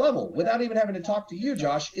the next level without even having to talk to you,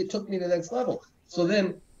 Josh. It took me to the next level. So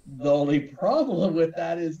then the only problem with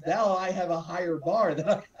that is now I have a higher bar that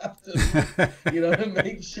I have to, to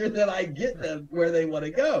make sure that I get them where they want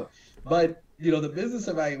to go. But, the business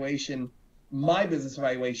evaluation, my business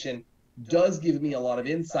evaluation does give me a lot of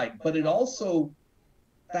insight, but it also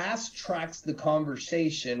fast tracks the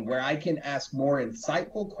conversation where I can ask more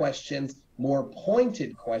insightful questions, more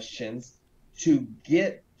pointed questions to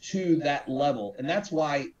get to that level. And that's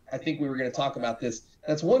why I think we were going to talk about this.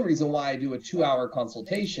 That's one reason why I do a 2-hour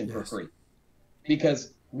consultation for free.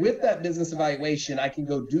 Because with that business evaluation, I can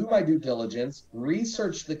go do my due diligence,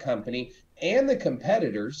 research the company and the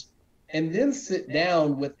competitors, and then sit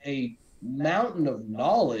down with a mountain of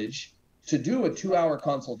knowledge to do a 2-hour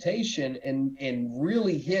consultation and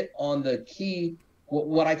really hit on the key,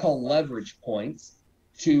 what I call leverage points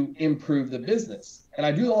to improve the business. And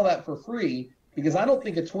I do all that for free because I don't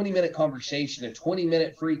think a 20-minute conversation, a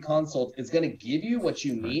 20-minute free consult is going to give you what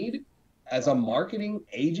you need as a marketing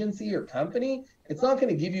agency or company. It's not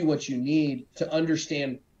going to give you what you need to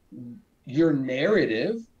understand your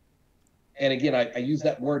narrative. And again, I use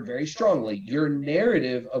that word very strongly, your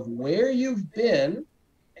narrative of where you've been.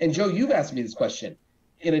 And Joe, you've asked me this question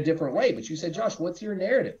in a different way, but you said, Josh, what's your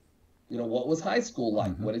narrative? What was high school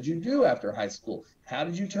like? What did you do after high school? How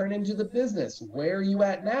did you turn into the business? Where are you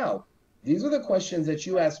at now? These are the questions that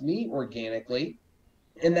you ask me organically,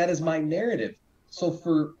 and that is my narrative. So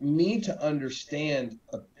for me to understand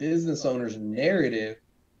a business owner's narrative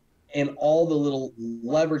and all the little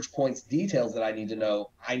leverage points, details that I need to know,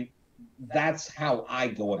 that's how I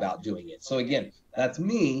go about doing it. So again, that's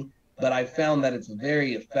me, but I found that it's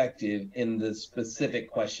very effective in the specific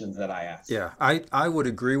questions that I ask. Yeah, I would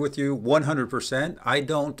agree with you 100%. I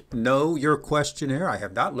don't know your questionnaire. I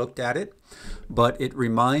have not looked at it, but it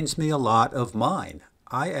reminds me a lot of mine.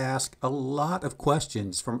 I ask a lot of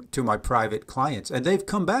questions to my private clients, and they've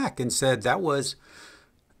come back and said that was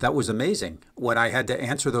amazing. When I had to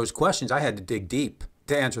answer those questions, I had to dig deep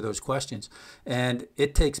to answer those questions, and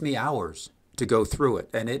it takes me hours to go through it.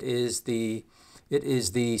 And it is the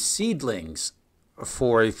seedlings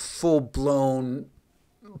for a full-blown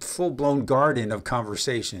garden of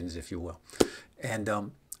conversations, if you will.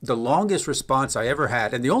 And the longest response I ever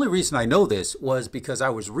had, and the only reason I know this was because I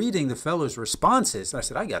was reading the fellow's responses, and I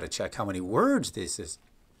said, I got to check how many words this is.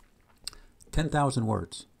 10,000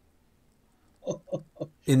 words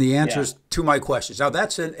in the answers to my questions. Now,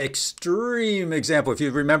 that's an extreme example. If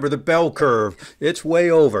you remember the bell curve, it's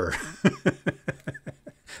way over.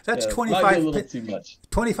 That's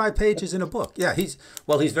 25 pages in a book. Yeah, he's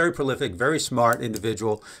very prolific, very smart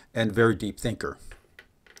individual, and very deep thinker.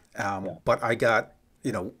 But I got,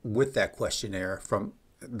 with that questionnaire from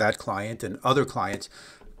that client and other clients,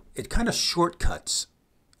 it kind of shortcuts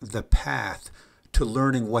the path to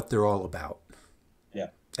learning what they're all about. Yeah.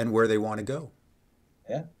 And where they want to go.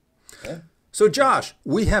 Yeah. Yeah. So Josh,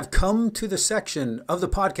 we have come to the section of the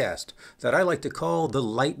podcast that I like to call the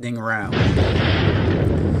lightning round.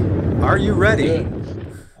 Are you ready?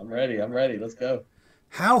 Good. I'm ready. Let's go.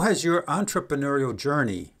 How has your entrepreneurial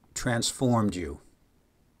journey transformed you?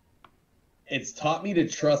 It's taught me to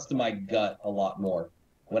trust my gut a lot more.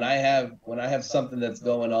 When I have something that's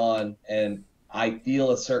going on and I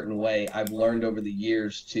feel a certain way, I've learned over the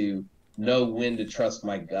years to know when to trust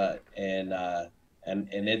my gut, and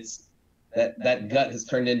it's that gut has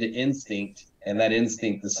turned into instinct, and that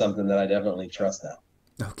instinct is something that I definitely trust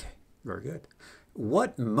now. Okay, very good.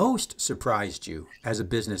 What most surprised you as a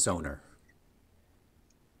business owner?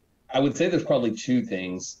 I would say there's probably two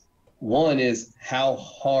things. One is how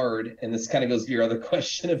hard, and this kind of goes to your other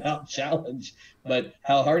question about challenge, but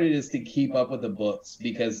how hard it is to keep up with the books.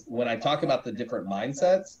 Because when I talk about the different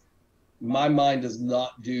mindsets, my mind does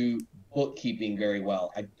not do bookkeeping very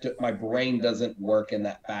well. My brain doesn't work in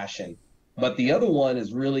that fashion. But the other one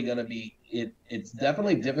is really going to be, it's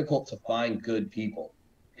definitely difficult to find good people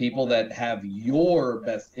that have your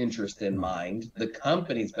best interest in mind, the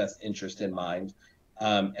company's best interest in mind.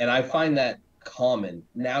 And I find that common.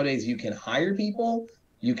 Nowadays, you can hire people,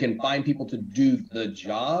 you can find people to do the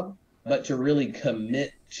job, but to really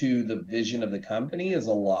commit to the vision of the company is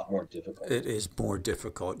a lot more difficult. It is more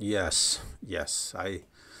difficult. Yes.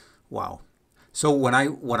 Wow. So when I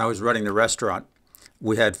was running the restaurant,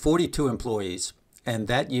 we had 42 employees, and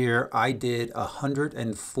that year I did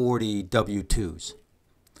 140 W-2s.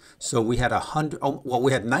 So we had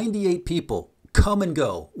 98 people come and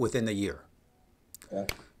go within the year. Yeah.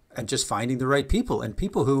 And just finding the right people, and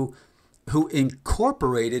people who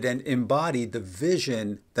incorporated and embodied the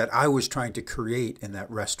vision that I was trying to create in that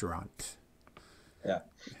restaurant. Yeah.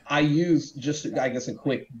 I use, just, I guess a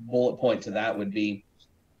quick bullet point to that would be,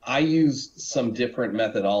 I use some different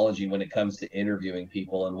methodology when it comes to interviewing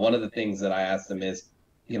people. And one of the things that I ask them is,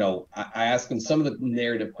 I ask them some of the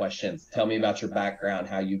narrative questions. Tell me about your background,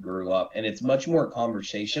 how you grew up. And it's much more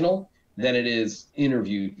conversational than it is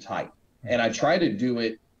interview type. And I try to do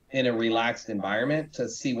it in a relaxed environment to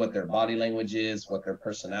see what their body language is, what their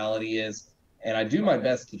personality is. And I do my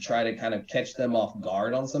best to try to kind of catch them off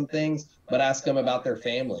guard on some things, but ask them about their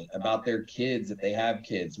family, about their kids, if they have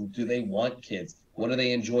kids. Do they want kids? What do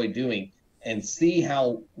they enjoy doing? And see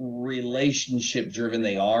how relationship driven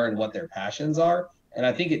they are and what their passions are. And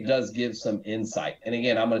I think it does give some insight. And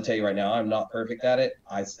again, I'm going to tell you right now, I'm not perfect at it.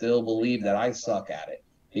 I still believe that I suck at it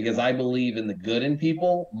because I believe in the good in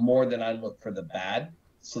people more than I look for the bad.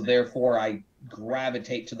 So therefore, I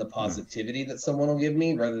gravitate to the positivity that someone will give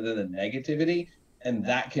me rather than the negativity. And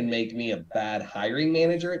that can make me a bad hiring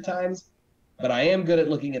manager at times. But I am good at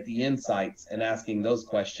looking at the insights and asking those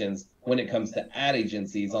questions when it comes to ad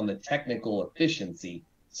agencies on the technical efficiency.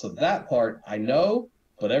 So that part I know,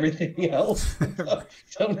 but everything else,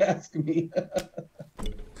 don't ask me.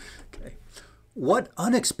 Okay. What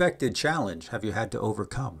unexpected challenge have you had to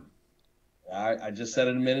overcome? I just said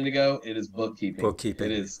it a minute ago. It is bookkeeping.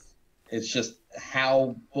 Bookkeeping. It's just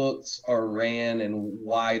how books are ran and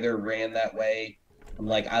why they're ran that way. I'm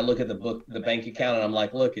like, I look at the bank account, and I'm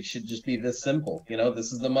like, look, it should just be this simple.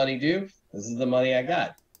 This is the money due. This is the money I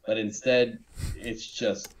got. But instead, it's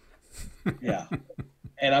just, yeah.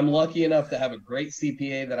 And I'm lucky enough to have a great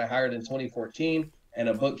CPA that I hired in 2014 and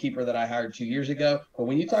a bookkeeper that I hired 2 years ago. But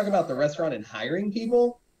when you talk about the restaurant and hiring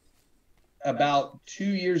people, about 2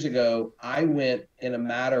 years ago, I went in a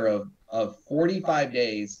matter of 45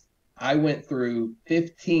 days, I went through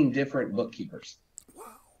 15 different bookkeepers. Wow.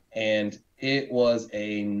 And it was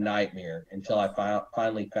a nightmare until I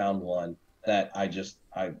finally found one that I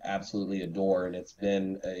absolutely adore. And it's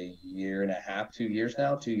been a year and a half, 2 years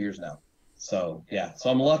now. So, yeah, so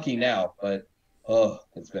I'm lucky now, but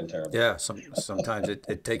it's been terrible. Yeah, sometimes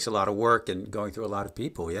it takes a lot of work and going through a lot of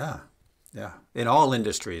people. Yeah. In all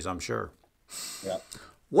industries, I'm sure. Yeah.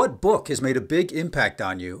 What book has made a big impact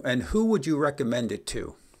on you, and who would you recommend it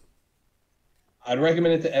to? I'd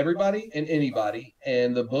recommend it to everybody and anybody.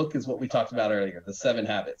 And the book is what we talked about earlier, The 7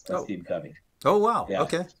 Habits by Steve Covey. Oh, wow. Yeah.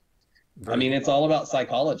 Okay. It's all about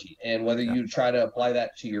psychology. And whether you try to apply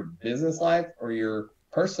that to your business life or your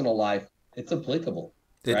personal life, it's applicable.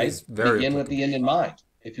 It right? is very Begin applicable. with the end in mind.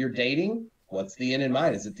 If you're dating, what's the end in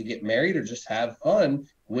mind? Is it to get married or just have fun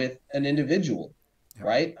with an individual? Yeah.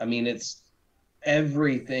 Right? It's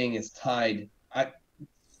everything is tied. I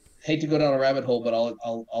hate to go down a rabbit hole, but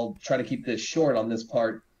I'll try to keep this short on this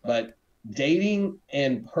part. But dating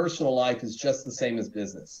and personal life is just the same as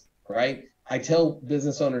business, right? I tell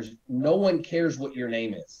business owners, no one cares what your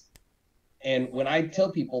name is. And when I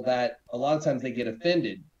tell people that, a lot of times they get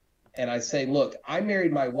offended. And I say, look, I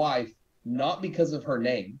married my wife not because of her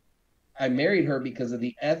name. I married her because of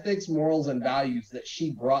the ethics, morals, and values that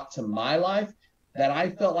she brought to my life that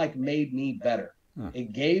I felt like made me better.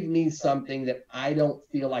 It gave me something that I don't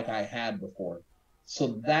feel like I had before.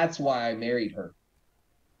 So that's why I married her.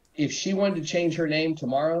 If she wanted to change her name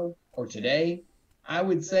tomorrow or today, I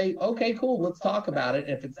would say, okay, cool, let's talk about it.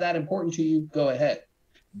 And if it's that important to you, go ahead.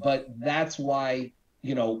 But that's why,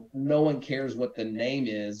 no one cares what the name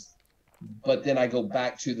is. But then I go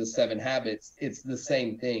back to the 7 habits. It's the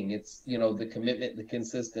same thing. It's, the commitment, the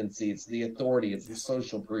consistency, it's the authority, it's the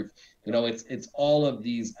social proof. It's all of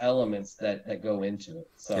these elements that go into it.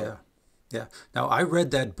 So yeah. Now, I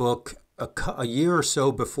read that book a year or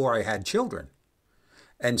so before I had children.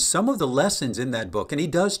 And some of the lessons in that book, and he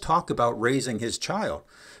does talk about raising his child,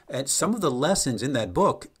 and some of the lessons in that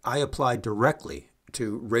book I applied directly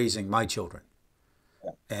to raising my children.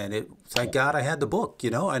 And thank God I had the book,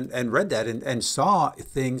 and read that and saw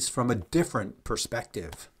things from a different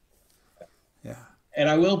perspective. Yeah. And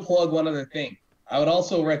I will plug one other thing. I would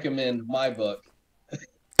also recommend my book.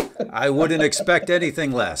 I wouldn't expect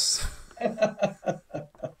anything less.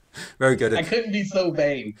 Very good. I couldn't be so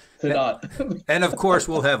vain to not. And of course,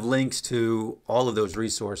 we'll have links to all of those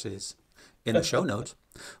resources in the show notes.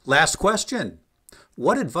 Last question.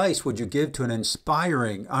 What advice would you give to an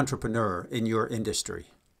inspiring entrepreneur in your industry?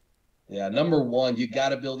 Yeah, number one, you got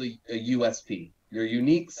to build a USP. Your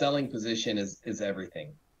unique selling position is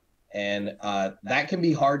everything. And that can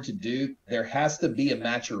be hard to do. There has to be a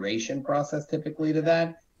maturation process typically to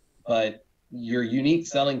that. But your unique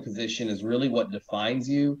selling position is really what defines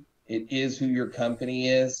you. It is who your company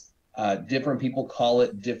is. Different people call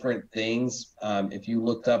it different things. If you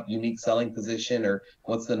looked up unique selling position or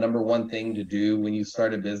what's the number one thing to do when you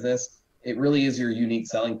start a business, it really is your unique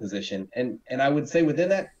selling position. And I would say within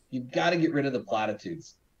that, you've got to get rid of the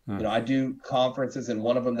platitudes. You know, I do conferences, and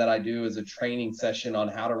one of them that I do is a training session on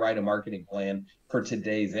how to write a marketing plan for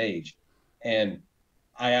today's age. And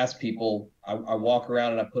I ask people, I walk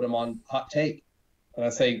around and I put them on hot take. And I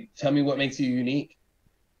say, tell me what makes you unique.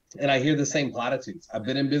 And I hear the same platitudes. I've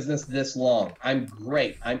been in business this long. I'm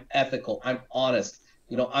great. I'm ethical. I'm honest.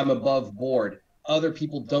 You know, I'm above board. Other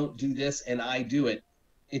people don't do this and I do it.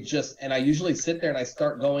 And I usually sit there and I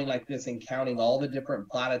start going like this and counting all the different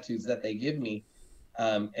platitudes that they give me.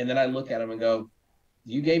 And then I look at them and go,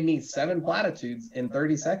 you gave me 7 platitudes in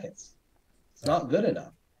 30 seconds. It's not good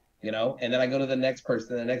enough, you know? And then I go to the next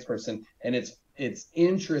person, and it's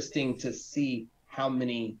interesting to see how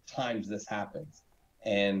many times this happens.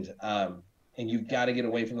 And you've got to get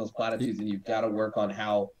away from those platitudes, and you've got to work on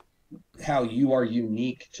how you are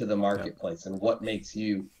unique to the marketplace and what makes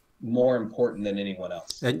you more important than anyone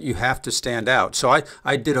else. And you have to stand out. So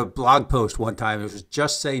I did a blog post one time. It was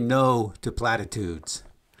just say no to platitudes.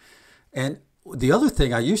 And the other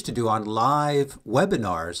thing I used to do on live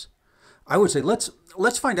webinars, I would say,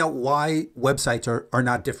 let's find out why websites are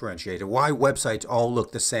not differentiated, why websites all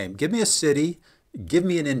look the same. Give me a city, give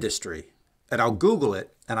me an industry, and I'll Google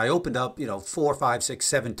it. And I opened up, 4, 5, 6,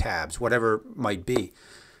 7 tabs, whatever it might be.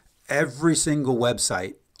 Every single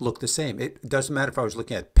website look the same. It doesn't matter if I was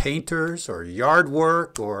looking at painters or yard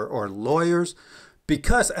work or lawyers,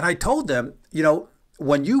 and I told them,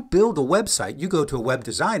 when you build a website, you go to a web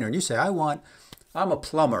designer and you say, I'm a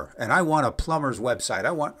plumber and I want a plumber's website.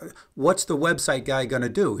 What's the website guy going to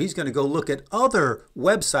do? He's going to go look at other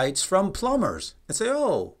websites from plumbers and say,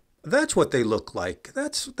 oh, that's what they look like.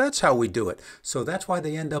 That's how we do it. So that's why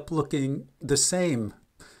they end up looking the same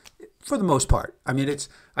for the most part. I mean,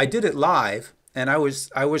 I did it live. And I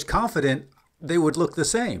was confident they would look the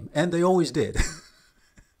same, and they always did.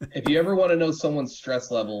 If you ever want to know someone's stress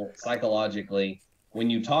level psychologically, when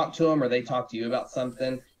you talk to them or they talk to you about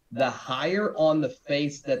something, the higher on the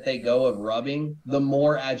face that they go of rubbing, the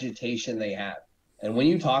more agitation they have. And when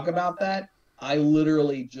you talk about that, I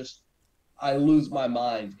literally I lose my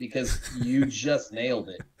mind because you just nailed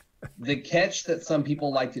it. The catch that some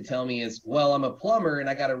people like to tell me is, well, I'm a plumber and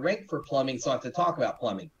I got to rank for plumbing, so I have to talk about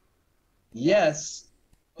plumbing. Yes,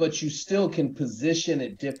 but you still can position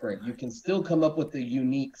it different. You can still come up with a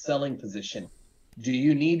unique selling position. Do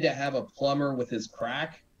you need to have a plumber with his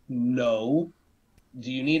crack? No.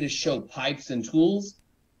 Do you need to show pipes and tools?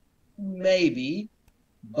 Maybe.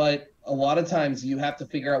 But a lot of times you have to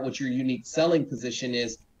figure out what your unique selling position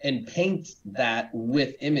is and paint that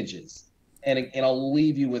with images. And I'll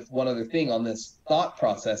leave you with one other thing on this thought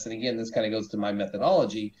process. And again, this kind of goes to my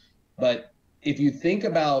methodology. But if you think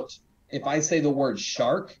about, if I say the word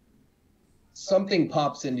shark, something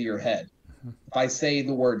pops into your head. If I say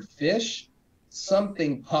the word fish,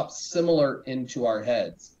 something pops similar into our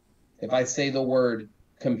heads. If I say the word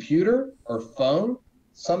computer or phone,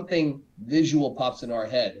 something visual pops into our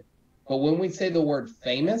head. But when we say the word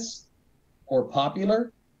famous or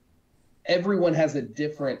popular, everyone has a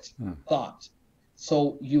different thought.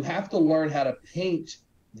 So you have to learn how to paint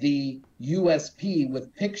the USP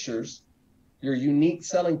with pictures, your unique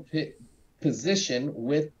selling position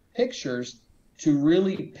with pictures, to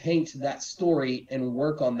really paint that story and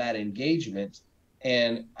work on that engagement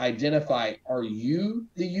and identify, are you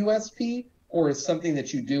the USP, or is something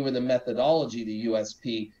that you do in the methodology the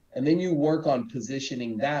USP? And then you work on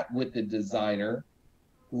positioning that with the designer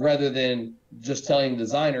rather than just telling the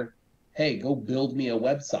designer, hey, go build me a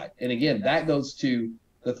website. And again, that goes to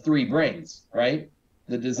the 3 brains, right?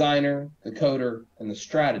 The designer, the coder, and the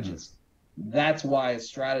strategist. That's why a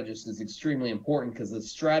strategist is extremely important, because the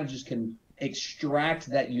strategist can extract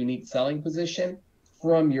that unique selling position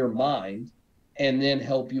from your mind and then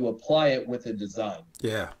help you apply it with a design.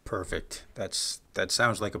 Yeah, perfect. That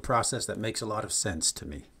sounds like a process that makes a lot of sense to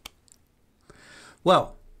me.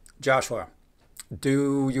 Well, Joshua,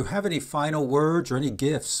 do you have any final words or any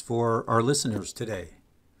gifts for our listeners today?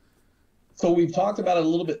 So we've talked about it a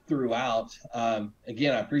little bit throughout.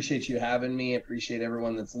 Again, I appreciate you having me. I appreciate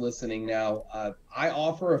everyone that's listening now. I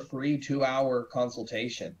offer a free 2-hour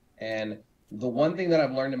consultation. And the one thing that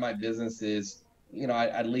I've learned in my business is,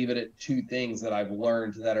 I leave it at 2 things that I've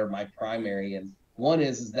learned that are my primary. And one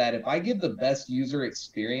is that if I give the best user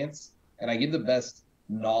experience and I give the best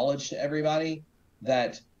knowledge to everybody,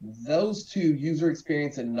 that those 2, user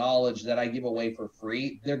experience and knowledge, that I give away for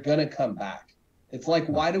free, they're going to come back. It's like,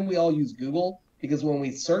 why do we all use Google? Because when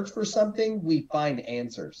we search for something, we find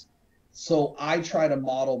answers. So I try to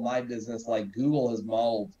model my business like Google has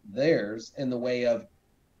modeled theirs, in the way of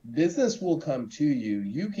business will come to you.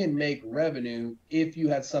 You can make revenue if you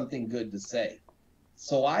have something good to say.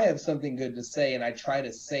 So I have something good to say, and I try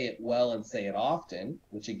to say it well and say it often,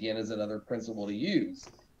 which again is another principle to use.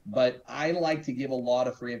 But I like to give a lot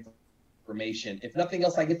of free information. If nothing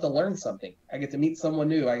else, I get to learn something. I get to meet someone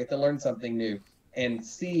new. I get to learn something new and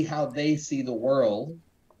see how they see the world,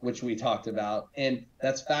 which we talked about. And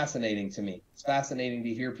that's fascinating to me. It's fascinating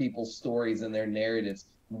to hear people's stories and their narratives,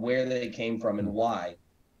 where they came from and why.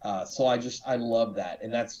 So I love that.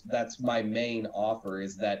 And that's my main offer,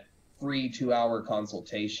 is that free 2-hour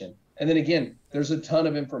consultation. And then again, there's a ton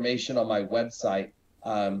of information on my website.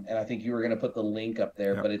 And I think you were going to put the link up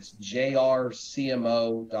there, but it's jrcmo.com.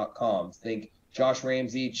 Think Josh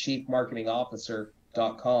Ramsey, Chief Marketing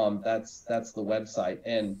Officer.com. That's the website.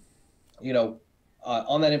 And,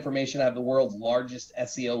 on that information, I have the world's largest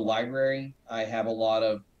SEO library. I have a lot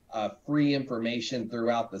of free information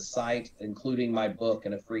throughout the site, including my book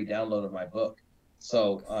and a free download of my book.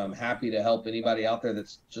 So I'm happy to help anybody out there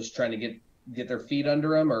that's just trying to get their feet under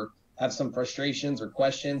them, or have some frustrations or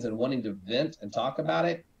questions and wanting to vent and talk about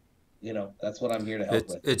it. That's what I'm here to help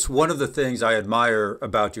with. It's one of the things I admire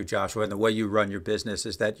about you, Joshua, and the way you run your business,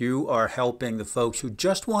 is that you are helping the folks who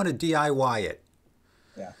just want to DIY it.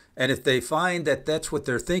 Yeah. And if they find that that's what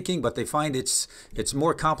they're thinking, but they find it's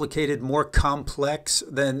more complicated, more complex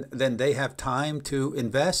than they have time to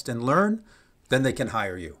invest and learn, then they can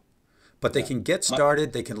hire you. But they can get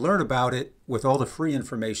started, they can learn about it with all the free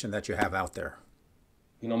information that you have out there.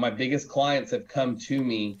 My biggest clients have come to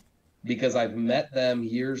me because I've met them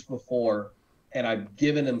years before, and I've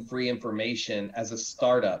given them free information as a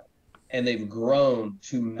startup, and they've grown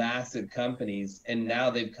to massive companies, and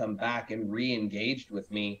now they've come back and re-engaged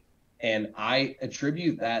with me. And I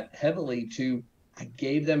attribute that heavily to, I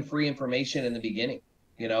gave them free information in the beginning.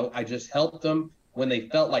 I just helped them when they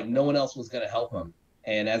felt like no one else was going to help them.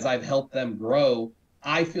 And as I've helped them grow,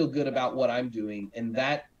 I feel good about what I'm doing, and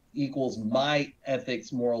that equals my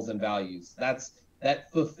ethics, morals, and values.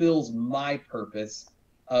 That fulfills my purpose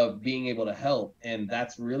of being able to help. And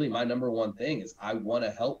that's really my number one thing, is I want to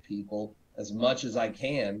help people as much as I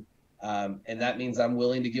can. And that means I'm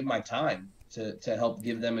willing to give my time to help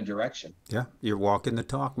give them a direction. Yeah, you're walking the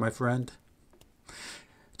talk, my friend.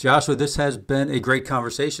 Joshua, this has been a great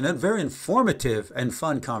conversation, and very informative and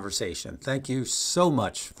fun conversation. Thank you so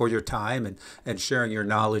much for your time and sharing your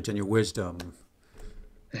knowledge and your wisdom.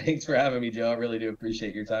 Thanks for having me, Joe. I really do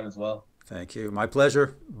appreciate your time as well. Thank you. My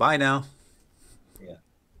pleasure. Bye now. Yeah.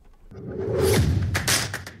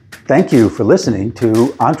 Thank you for listening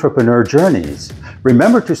to Entrepreneur Journeys.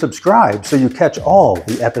 Remember to subscribe so you catch all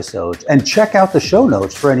the episodes, and check out the show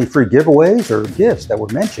notes for any free giveaways or gifts that were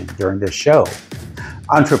mentioned during this show.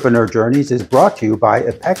 Entrepreneur Journeys is brought to you by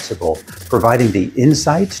Exponential, providing the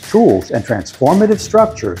insights, tools, and transformative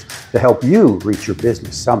structures to help you reach your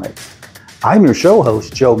business summit. I'm your show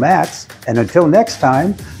host, Joe Matz, and until next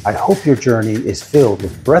time, I hope your journey is filled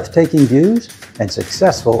with breathtaking views and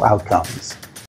successful outcomes.